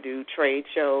purchase, you can do trade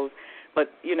shows.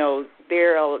 But,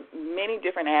 there are many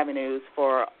different avenues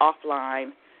for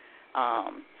offline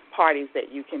parties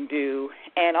that you can do.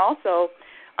 And also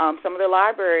some of the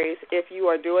libraries, if you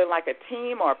are doing like a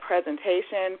team or a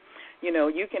presentation,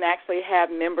 you can actually have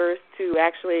members to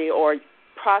actually, or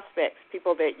prospects,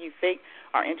 people that you think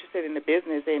are interested in the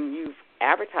business and you've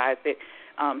advertised it.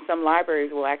 Some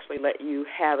libraries will actually let you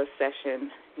have a session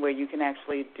where you can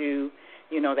actually do,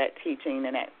 that teaching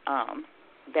and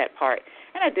that part.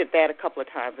 And I did that a couple of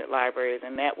times at libraries,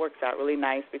 and that works out really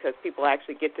nice because people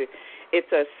actually get to,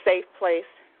 it's a safe place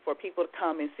for people to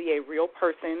come and see a real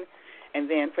person, and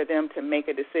then for them to make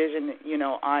a decision,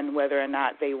 on whether or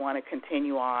not they want to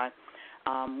continue on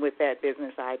with that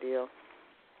business ideal.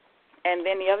 And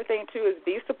then the other thing, too, is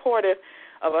be supportive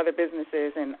of other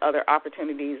businesses and other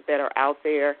opportunities that are out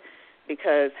there,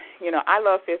 because, I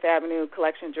love Fifth Avenue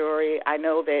Collection Jewelry. I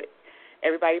know that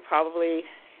everybody probably,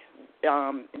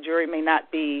 jewelry may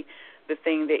not be the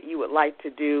thing that you would like to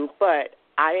do, but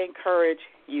I encourage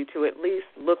you to at least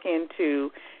look into,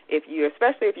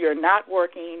 especially if you're not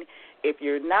working, if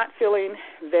you're not feeling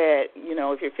that,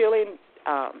 if you're feeling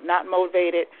not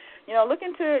motivated, look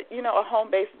into, a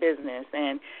home-based business.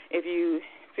 And if you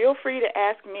feel free to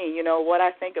ask me, what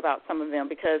I think about some of them,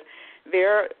 because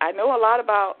I know a lot of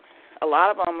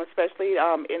them, especially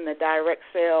in the direct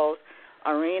sales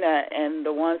arena, and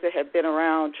the ones that have been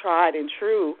around, tried and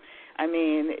true. I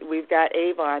mean, we've got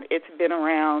Avon. It's been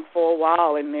around for a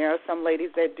while, and there are some ladies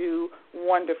that do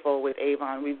wonderful with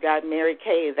Avon. We've got Mary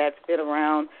Kay. That's been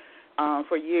around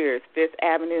for years. Fifth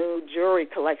Avenue Jewelry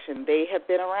Collection. They have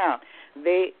been around.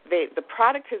 The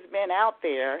product has been out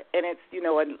there, and it's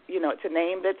it's a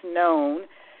name that's known,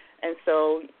 and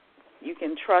so you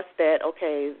can trust that,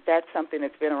 okay, that's something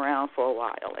that's been around for a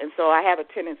while. And so I have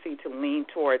a tendency to lean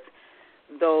towards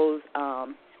those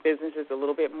businesses a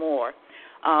little bit more.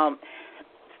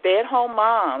 Stay-at-home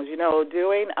moms,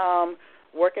 doing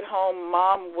work-at-home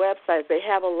mom websites. They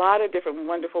have a lot of different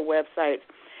wonderful websites,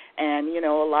 and, a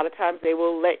lot of times they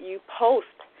will let you post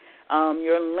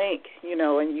your link,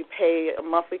 and you pay a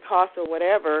monthly cost or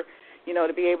whatever,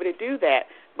 to be able to do that.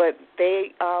 But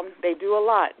they do a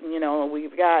lot.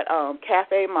 We've got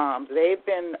Cafe Moms. They've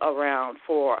been around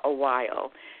for a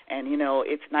while. And,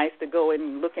 it's nice to go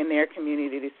and look in their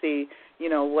community to see,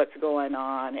 what's going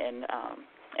on.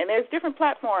 And there's different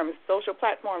platforms, social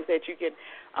platforms that you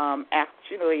can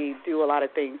actually do a lot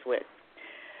of things with.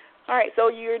 All right, so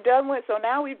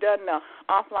now we've done the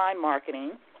offline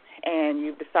marketing, and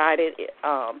you've decided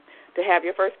to have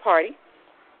your first party,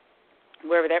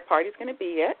 wherever that party is going to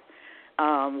be at.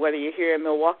 Whether you're here in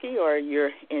Milwaukee or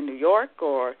you're in New York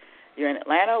or you're in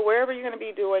Atlanta, wherever you're going to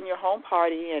be doing your home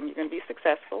party, and you're going to be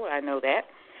successful, I know that.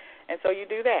 And so you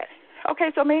do that.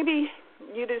 Okay, so maybe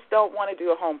you just don't want to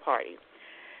do a home party.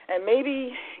 And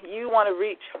maybe you want to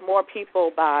reach more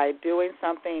people by doing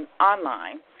something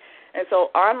online. And so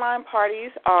online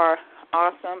parties are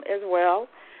awesome as well.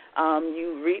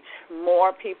 You reach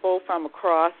more people from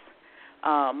across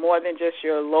more than just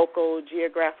your local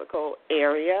geographical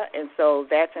area, and so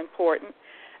that's important.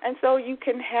 And so you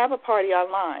can have a party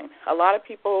online. A lot of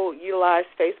people utilize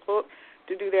Facebook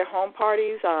to do their home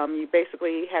parties. You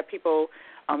basically have people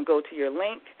go to your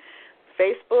link.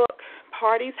 Facebook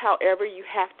parties, however, you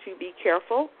have to be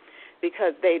careful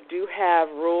because they do have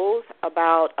rules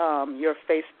about your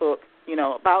Facebook,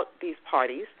 about these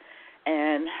parties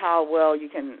and how well you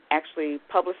can actually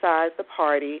publicize the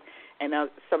party, and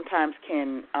sometimes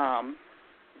can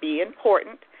be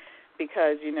important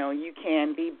because, you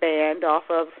can be banned off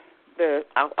of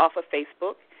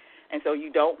Facebook, and so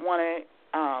you don't want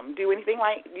to do anything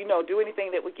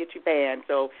that would get you banned.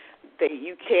 So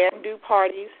you can do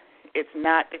parties. It's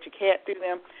not that you can't do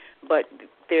them, but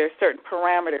there are certain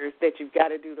parameters that you've got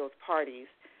to do those parties,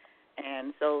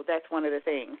 and so that's one of the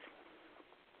things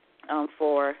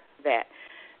for that.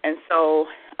 And so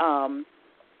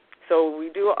so we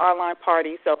do an online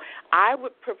party. So I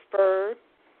would prefer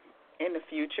in the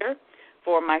future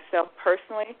for myself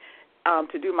personally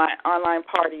to do my online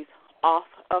parties off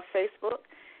of Facebook.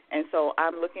 And so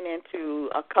I'm looking into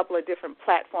a couple of different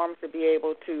platforms to be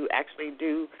able to actually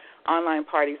do online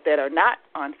parties that are not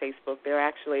on Facebook. They're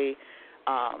actually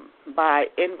by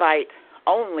invite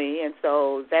only, and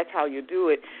so that's how you do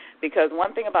it. Because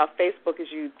one thing about Facebook is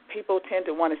people tend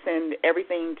to want to send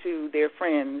everything to their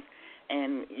friends,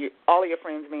 and all of your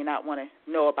friends may not want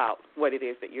to know about what it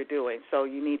is that you're doing. So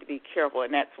you need to be careful,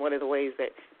 and that's one of the ways that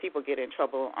people get in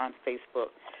trouble on Facebook.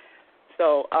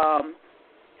 So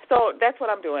that's what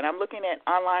I'm doing. I'm looking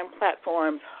at online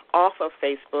platforms off of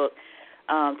Facebook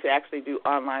to actually do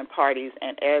online parties,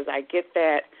 and as I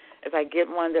get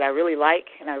one that I really like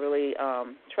and I really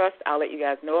trust, I'll let you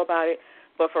guys know about it.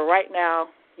 But for right now,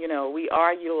 we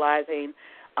are utilizing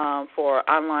for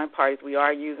online parties, we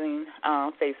are using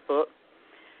Facebook.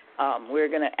 We're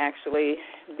going to actually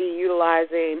be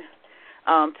utilizing,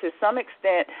 to some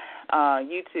extent,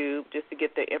 YouTube just to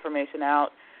get the information out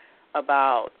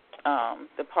about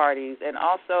the parties, and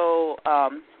also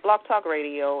Blog Talk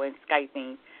Radio and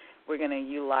Skyping. We're going to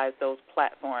utilize those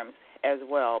platforms as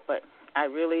well. But I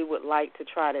really would like to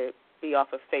try to be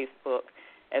off of Facebook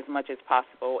as much as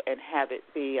possible and have it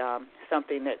be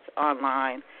something that's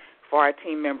online for our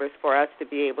team members, for us to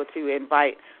be able to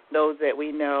invite those that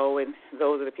we know, and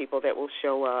those are the people that will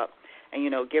show up,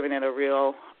 and, giving it a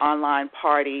real online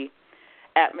party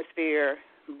atmosphere,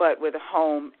 but with a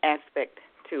home aspect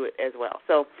to it as well.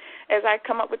 So as I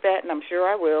come up with that, and I'm sure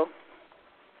I will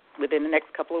within the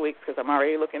next couple of weeks, because I'm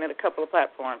already looking at a couple of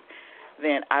platforms,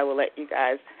 then I will let you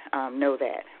guys know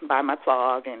that by my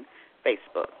blog and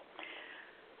Facebook.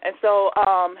 And so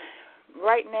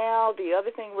right now, the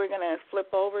other thing we're going to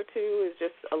flip over to is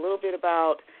just a little bit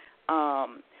about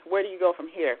where do you go from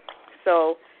here.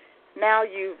 So now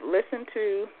you've listened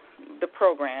to the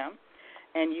program,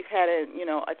 and you've had a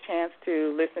chance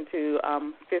to listen to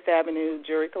Fifth Avenue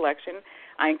Jewelry Collection.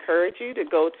 I encourage you to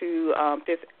go to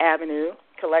Fifth Avenue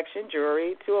Collection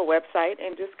Jewelry, to a website,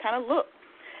 and just kind of look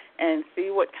and see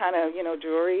what kind of,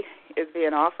 jewelry is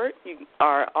being offered. You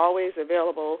are always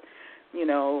available,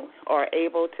 or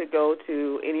able to go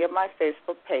to any of my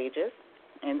Facebook pages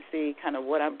and see kind of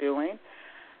what I'm doing.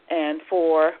 And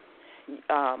for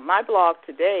my blog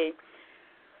today,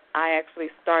 I actually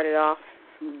started off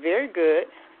very good,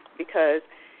 because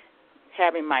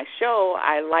having my show,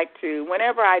 I like to,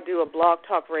 whenever I do a Blog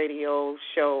Talk Radio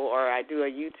show or I do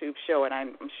a YouTube show, and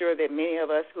I'm sure that many of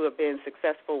us who have been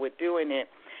successful with doing it,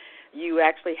 you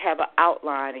actually have an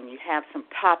outline and you have some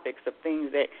topics of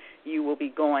things that you will be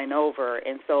going over.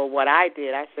 And so what I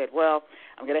did, I said, well,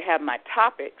 I'm going to have my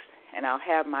topics and I'll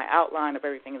have my outline of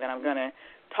everything that I'm going to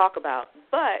talk about.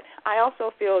 But I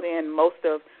also filled in most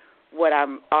of what I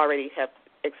already have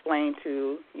explained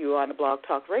to you on the Blog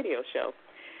Talk Radio show.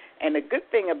 And the good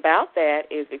thing about that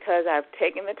is, because I've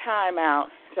taken the time out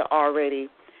to already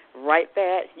write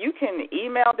that, you can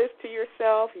email this to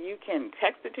yourself, you can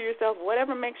text it to yourself,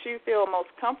 whatever makes you feel most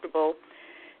comfortable.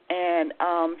 And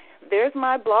there's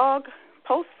my blog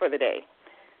post for the day.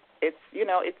 It's,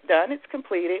 it's done, it's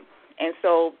completed. And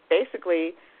so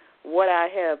basically what I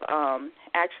have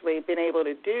actually been able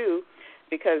to do,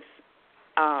 because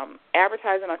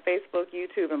advertising on Facebook,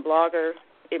 YouTube, and Blogger,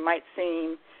 it might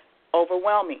seem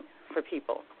overwhelming for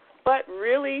people. But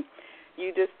really,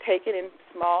 you just take it in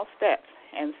small steps.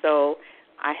 And so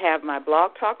I have my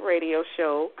Blog Talk Radio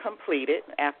show completed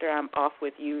after I'm off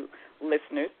with you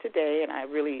listeners today, and I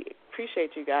really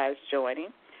appreciate you guys joining.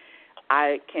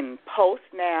 I can post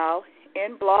now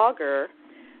in Blogger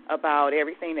about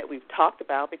everything that we've talked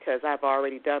about, because I've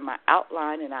already done my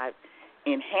outline, and I've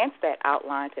enhanced that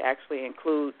outline to actually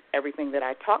include everything that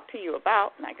I talked to you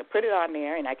about, and I can put it on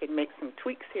there, and I can make some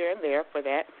tweaks here and there for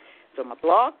that. So my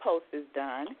blog post is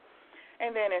done,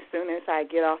 and then as soon as I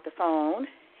get off the phone,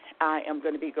 I am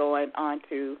going to be going on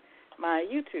to my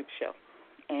YouTube show,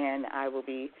 and I will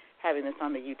be having this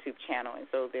on the YouTube channel, and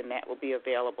so then that will be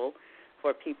available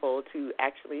for people to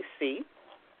actually see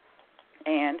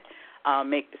and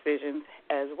make decisions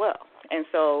as well. And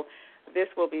so this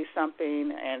will be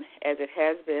something, and as it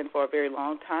has been for a very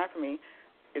long time for me,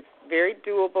 it's very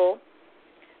doable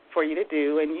for you to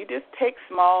do, and you just take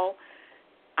small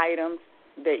items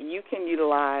that you can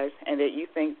utilize and that you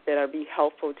think that are be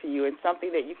helpful to you, and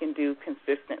something that you can do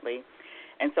consistently.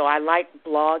 And so I like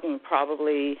blogging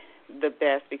probably the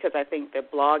best, because I think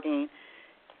that blogging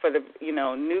for the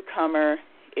newcomer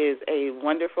is a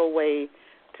wonderful way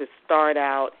to start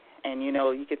out, and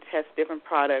you could test different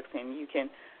products, and you can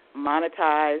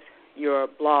monetize your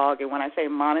blog. And when I say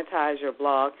monetize your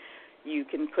blog, you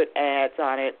can put ads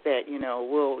on it that,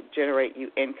 will generate you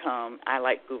income. I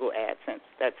like Google AdSense.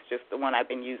 That's just the one I've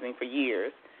been using for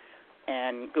years.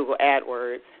 And Google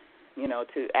AdWords,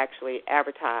 to actually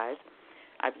advertise.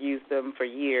 I've used them for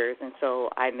years, and so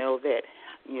I know that,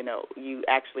 you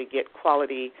actually get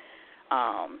quality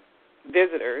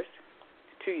visitors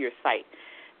to your site,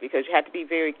 because you have to be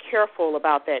very careful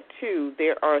about that too.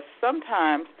 There are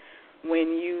sometimes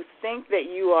when you think that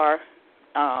you are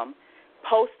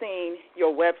posting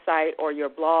your website or your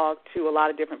blog to a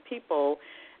lot of different people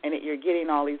and that you're getting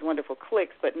all these wonderful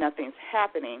clicks, but nothing's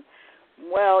happening.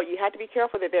 Well, you have to be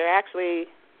careful that they're actually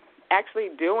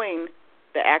doing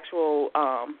the actual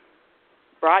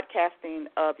broadcasting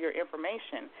of your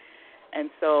information.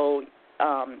 And so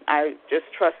I just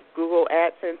trust Google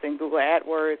AdSense and Google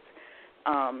AdWords.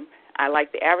 I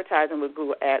like the advertising with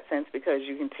Google AdSense because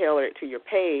you can tailor it to your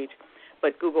page.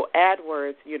 But Google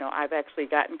AdWords, I've actually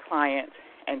gotten clients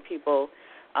and people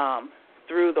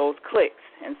through those clicks.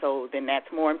 And so then that's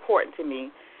more important to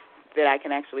me, that I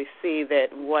can actually see that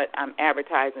what I'm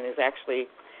advertising is actually,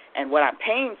 and what I'm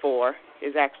paying for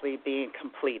is actually being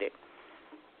completed.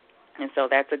 And so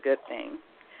that's a good thing.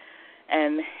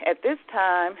 And at this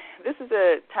time, this is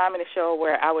a time in the show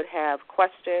where I would have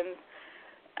question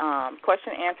and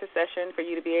answer session for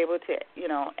you to be able to,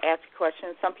 ask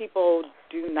questions. Some people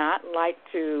do not like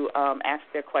to ask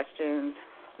their questions,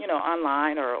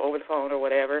 online or over the phone or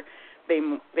whatever.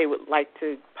 They would like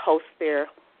to post their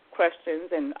questions,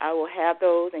 and I will have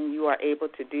those, and you are able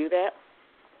to do that.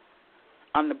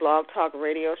 On the Blog Talk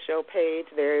Radio Show page,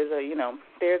 there's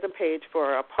a page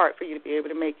for a part for you to be able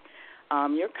to make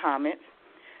your comments.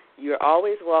 You're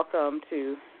always welcome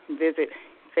to visit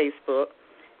Facebook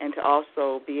and to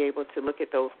also be able to look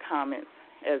at those comments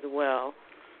as well,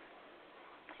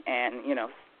 and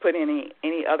put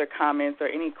any other comments or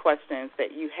any questions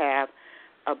that you have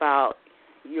about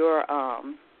your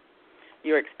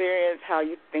experience, how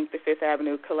you think the Fifth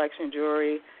Avenue Collection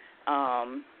Jewelry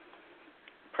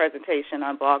presentation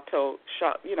on Blog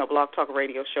Talk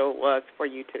Radio Show was for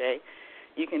you today.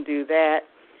 You can do that.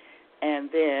 And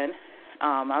then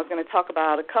I was going to talk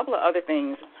about a couple of other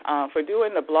things for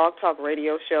doing the Blog Talk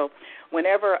Radio Show.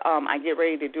 Whenever I get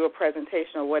ready to do a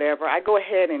presentation or whatever, I go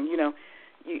ahead and,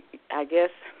 I guess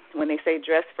when they say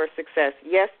dress for success,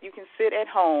 yes, you can sit at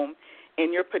home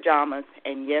in your pajamas,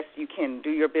 and yes, you can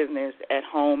do your business at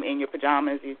home in your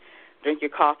pajamas. You drink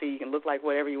your coffee. You can look like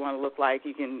whatever you want to look like.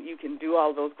 You can do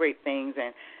all those great things,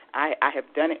 and I have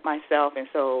done it myself. And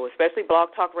so, especially Blog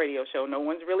Talk Radio Show, no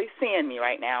one's really seeing me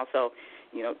right now, so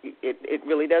it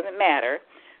really doesn't matter.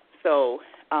 So,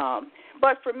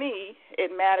 but for me,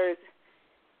 it matters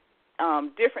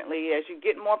differently as you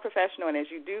get more professional and as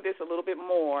you do this a little bit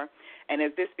more, and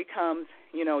as this becomes,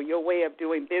 your way of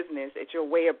doing business. It's your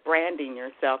way of branding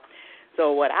yourself.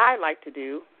 So what I like to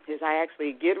do is I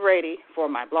actually get ready for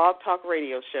my Blog Talk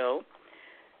Radio Show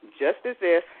just as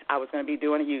if I was going to be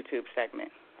doing a YouTube segment.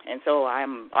 And so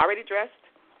I'm already dressed,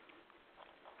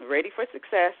 ready for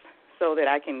success, so that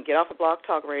I can get off of Blog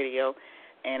Talk Radio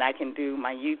and I can do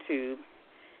my YouTube,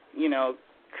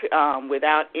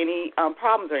 without any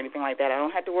problems or anything like that. I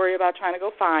don't have to worry about trying to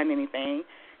go find anything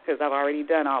because I've already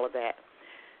done all of that.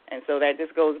 And so that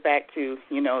just goes back to,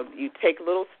 you take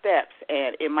little steps,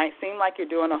 and it might seem like you're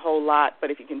doing a whole lot,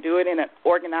 but if you can do it in an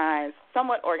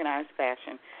somewhat organized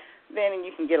fashion, then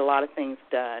you can get a lot of things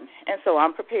done. And so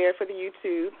I'm prepared for the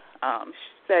YouTube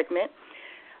segment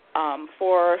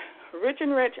for Rich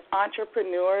and Rich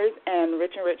Entrepreneurs and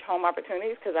Rich and Rich Home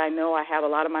Opportunities, because I know I have a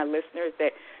lot of my listeners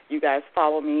that you guys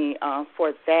follow me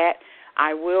for that.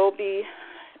 I will be,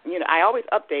 I always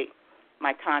update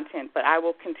my content, but I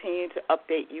will continue to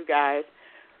update you guys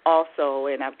also.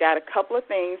 And I've got a couple of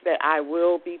things that I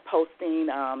will be posting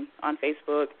on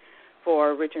Facebook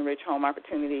for Rich and Rich Home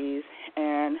Opportunities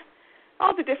and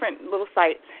all the different little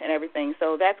sites and everything.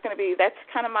 So that's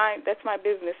my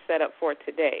business setup for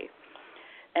today.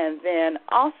 And then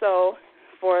also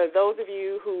for those of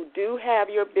you who do have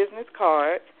your business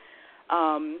cards,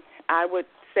 I would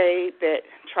say that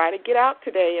try to get out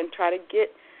today and try to get,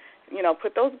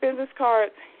 put those business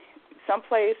cards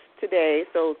someplace today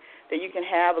so that you can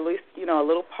have at least, a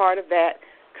little part of that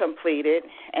completed.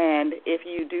 And if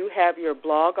you do have your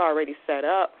blog already set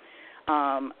up,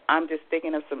 I'm just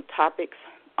thinking of some topics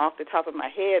off the top of my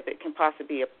head that can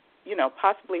possibly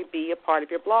be a part of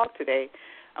your blog today.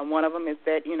 One of them is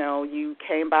that, you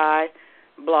came by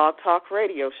Blog Talk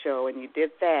Radio Show and you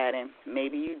did that, and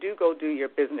maybe you do go do your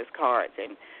business cards,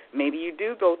 and maybe you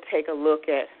do go take a look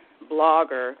at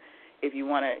Blogger if you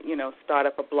want to, start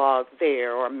up a blog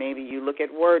there, or maybe you look at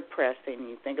WordPress and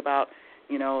you think about,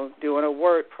 doing a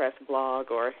WordPress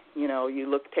blog, or,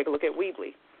 you take a look at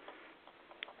Weebly.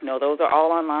 Those are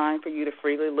all online for you to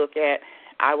freely look at.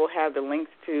 I will have the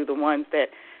links to the ones that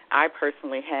I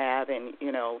personally have, and,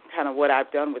 kind of what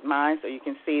I've done with mine, so you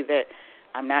can see that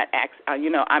I'm not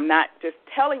just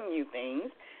telling you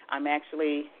things. I'm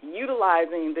actually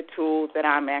utilizing the tools that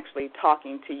I'm actually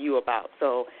talking to you about,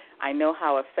 so I know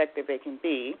how effective they can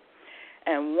be.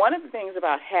 And one of the things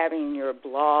about having your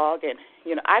blog, and,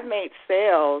 I've made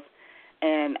sales,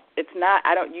 and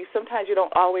sometimes you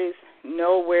don't always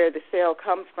know where the sale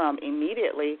comes from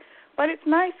immediately, but it's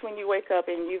nice when you wake up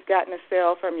and you've gotten a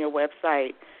sale from your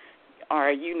website,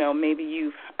 or, maybe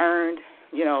you've earned,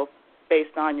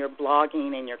 based on your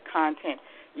blogging and your content,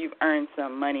 you've earned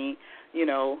some money,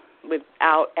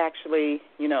 without actually,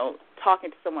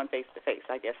 talking to someone face-to-face,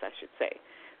 I guess I should say.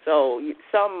 So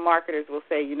some marketers will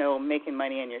say, making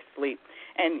money in your sleep.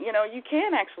 And, you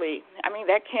can actually,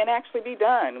 that can actually be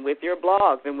done with your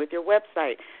blogs and with your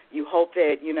website. You hope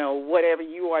that, whatever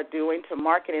you are doing to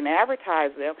market and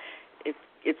advertise them,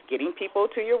 it's getting people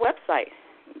to your website,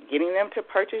 getting them to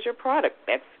purchase your product.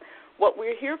 That's what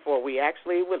we're here for. We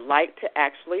actually would like to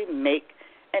actually make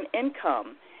an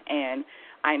income. And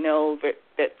I know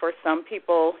that for some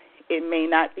people it may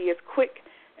not be as quick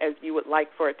as you would like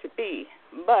for it to be,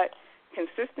 but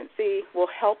consistency will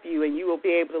help you, and you will be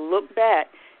able to look back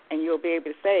and you'll be able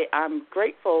to say, I'm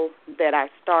grateful that I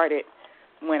started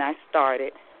when I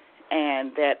started,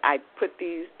 and that I put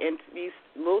these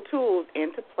little tools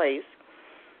into place.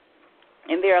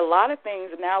 And there are a lot of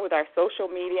things now with our social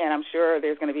media, and I'm sure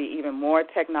there's going to be even more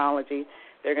technology.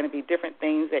 There are going to be different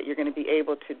things that you're going to be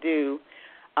able to do.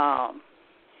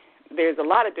 There's a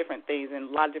lot of different things and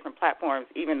a lot of different platforms,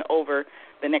 even over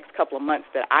the next couple of months,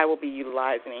 that I will be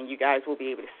utilizing, and you guys will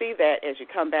be able to see that as you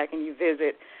come back and you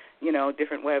visit,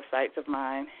 different websites of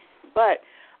mine. But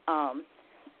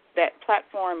that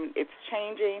platform, it's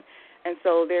changing, and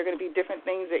so there are going to be different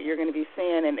things that you're going to be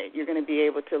seeing and that you're going to be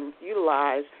able to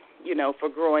utilize, for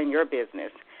growing your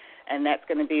business. And that's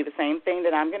going to be the same thing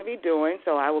that I'm going to be doing,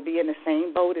 so I will be in the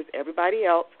same boat as everybody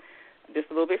else, just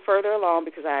a little bit further along,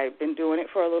 because I've been doing it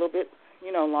for a little bit,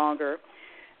 longer.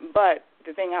 But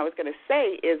the thing I was going to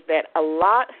say is that a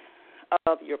lot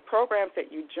of your programs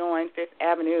that you join, Fifth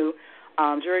Avenue,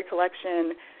 Jewelry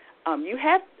Collection,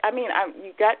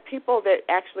 you got people that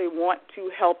actually want to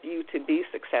help you to be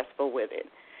successful with it.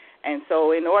 And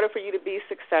so in order for you to be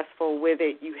successful with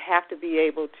it, you have to be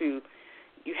able to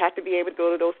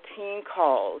go to those team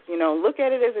calls. Look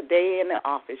at it as a day in the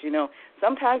office.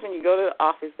 Sometimes when you go to the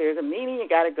office, there's a meeting you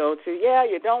got to go to. Yeah,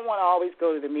 you don't want to always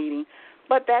go to the meeting,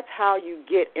 but that's how you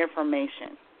get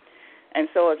information. And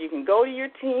so if you can go to your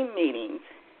team meetings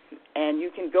and you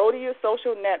can go to your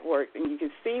social network and you can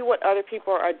see what other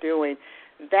people are doing,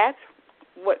 that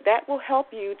will help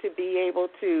you to be able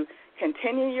to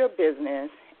continue your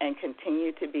business and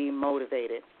continue to be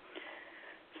motivated.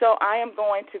 So I am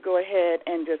going to go ahead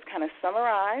and just kind of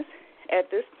summarize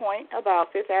at this point about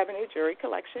Fifth Avenue Jewelry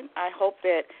Collection. I hope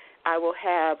that I will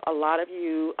have a lot of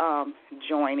you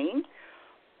joining.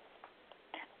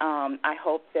 I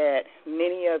hope that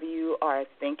many of you are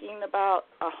thinking about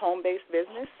a home-based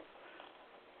business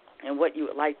and what you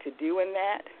would like to do in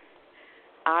that.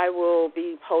 I will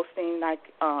be posting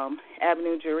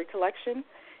Avenue Jewelry Collection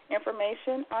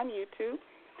information on YouTube,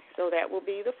 so that will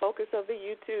be the focus of the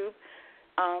YouTube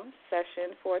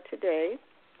session for today.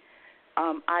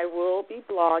 I will be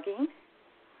blogging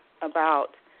about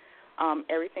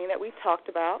everything that we talked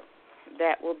about.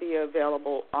 That will be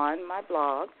available on my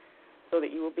blog, so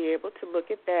that you will be able to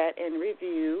look at that and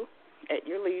review at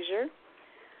your leisure.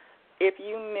 If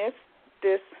you missed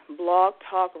this Blog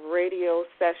Talk Radio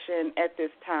session at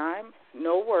this time,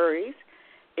 no worries.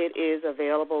 It is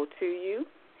available to you,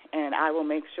 and I will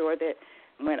make sure that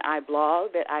when I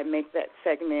blog that I make that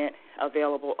segment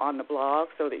available on the blog,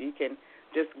 so that you can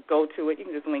just go to it. You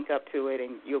can just link up to it,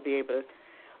 and you'll be able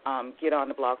to get on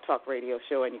the Blog Talk Radio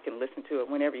show, and you can listen to it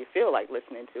whenever you feel like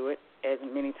listening to it, as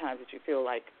many times as you feel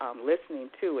like listening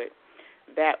to it.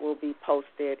 That will be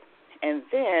posted. And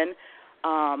then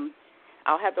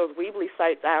I'll have those Weebly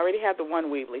sites. I already have the one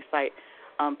Weebly site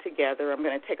together. I'm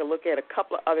going to take a look at a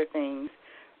couple of other things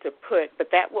to put, but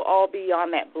that will all be on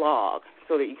that blog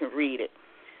so that you can read it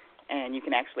and you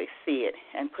can actually see it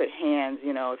and put hands,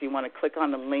 if you want to click on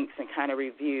the links and kind of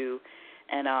review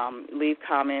and leave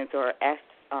comments or ask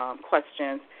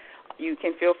questions. You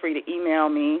can feel free to email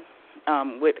me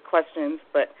with questions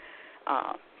that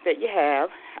you have.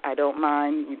 I don't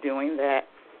mind you doing that.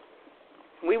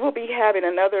 We will be having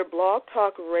another Blog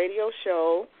Talk Radio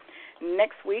show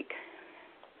next week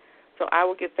So I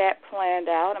will get that planned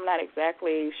out. I'm not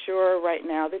exactly sure right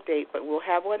now the date, but we'll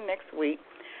have one next week.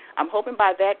 I'm hoping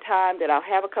by that time that I'll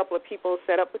have a couple of people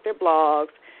set up with their blogs,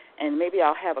 and maybe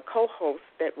I'll have a co-host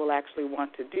that will actually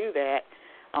want to do that,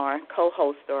 or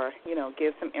co-host, or,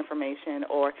 give some information.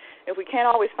 Or if we can't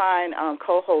always find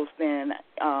co-hosts then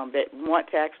that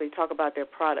want to actually talk about their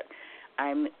product,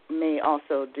 I may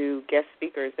also do guest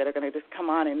speakers that are going to just come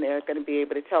on, and they're going to be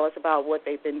able to tell us about what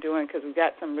they've been doing, because we've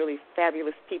got some really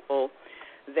fabulous people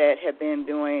that have been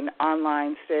doing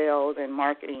online sales and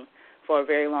marketing for a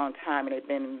very long time, and they've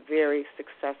been very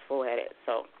successful at it.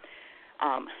 So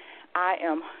I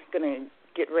am going to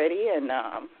get ready and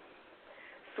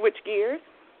switch gears,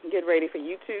 get ready for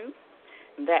YouTube,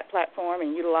 that platform,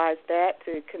 and utilize that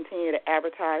to continue to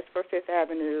advertise for Fifth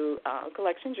Avenue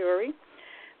Collection Jewelry.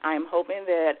 I am hoping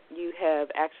that you have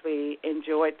actually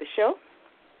enjoyed the show.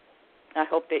 I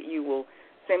hope that you will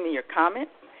send me your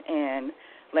comments and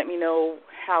let me know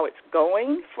how it's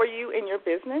going for you in your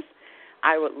business.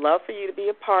 I would love for you to be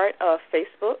a part of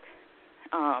Facebook.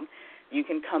 You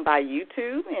can come by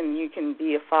YouTube, and you can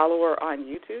be a follower on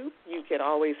YouTube. You can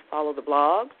always follow the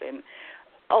blogs. And,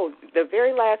 the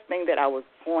very last thing that I was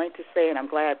going to say, and I'm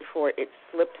glad before it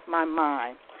slipped my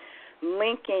mind,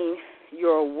 linking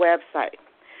your website.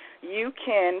 You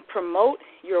can promote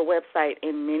your website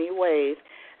in many ways,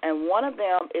 and one of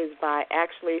them is by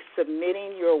actually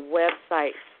submitting your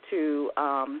website to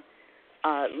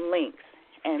links.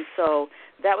 And so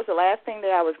that was the last thing that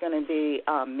I was going to be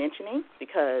mentioning,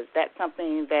 because that's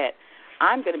something that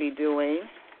I'm going to be doing,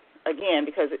 again,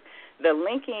 because the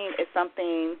linking is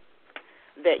something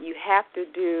that you have to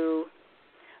do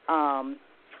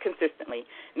consistently.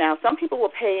 Now, some people will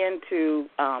pay into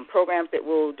programs that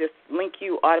will just link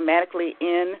you automatically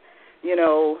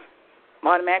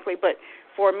automatically. But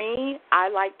for me, I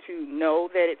like to know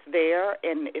that it's there,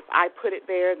 and if I put it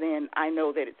there, then I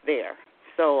know that it's there.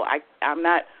 So I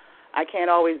can't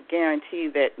always guarantee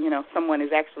that, someone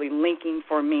is actually linking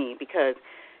for me, because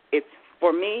it's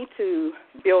for me to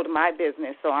build my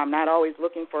business. So I'm not always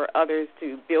looking for others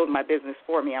to build my business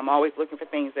for me. I'm always looking for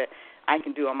things that I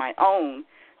can do on my own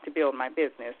to build my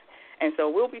business. And so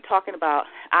we'll be talking about,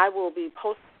 I will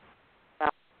post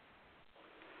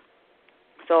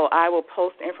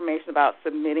information about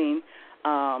submitting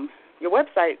your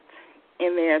website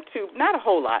in there too. Not a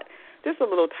whole lot, just a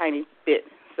little tiny bit,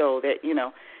 so that,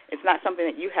 it's not something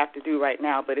that you have to do right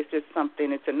now, but it's just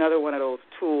something, it's another one of those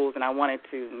tools, and I wanted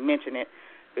to mention it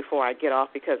before I get off,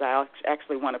 because I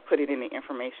actually want to put it in the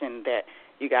information that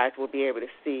you guys will be able to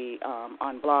see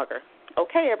on Blogger.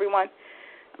 Okay, everyone.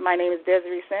 My name is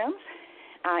Desiree Sims.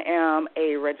 I am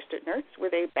a registered nurse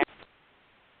with a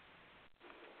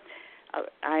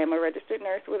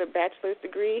bachelor's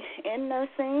degree in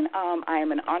nursing. I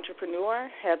am an entrepreneur,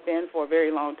 have been for a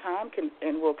very long time,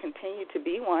 and will continue to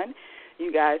be one.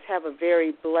 You guys have a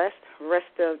very blessed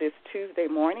rest of this Tuesday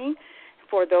morning.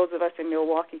 For those of us in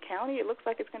Milwaukee County, it looks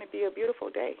like it's going to be a beautiful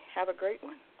day. Have a great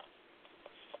one.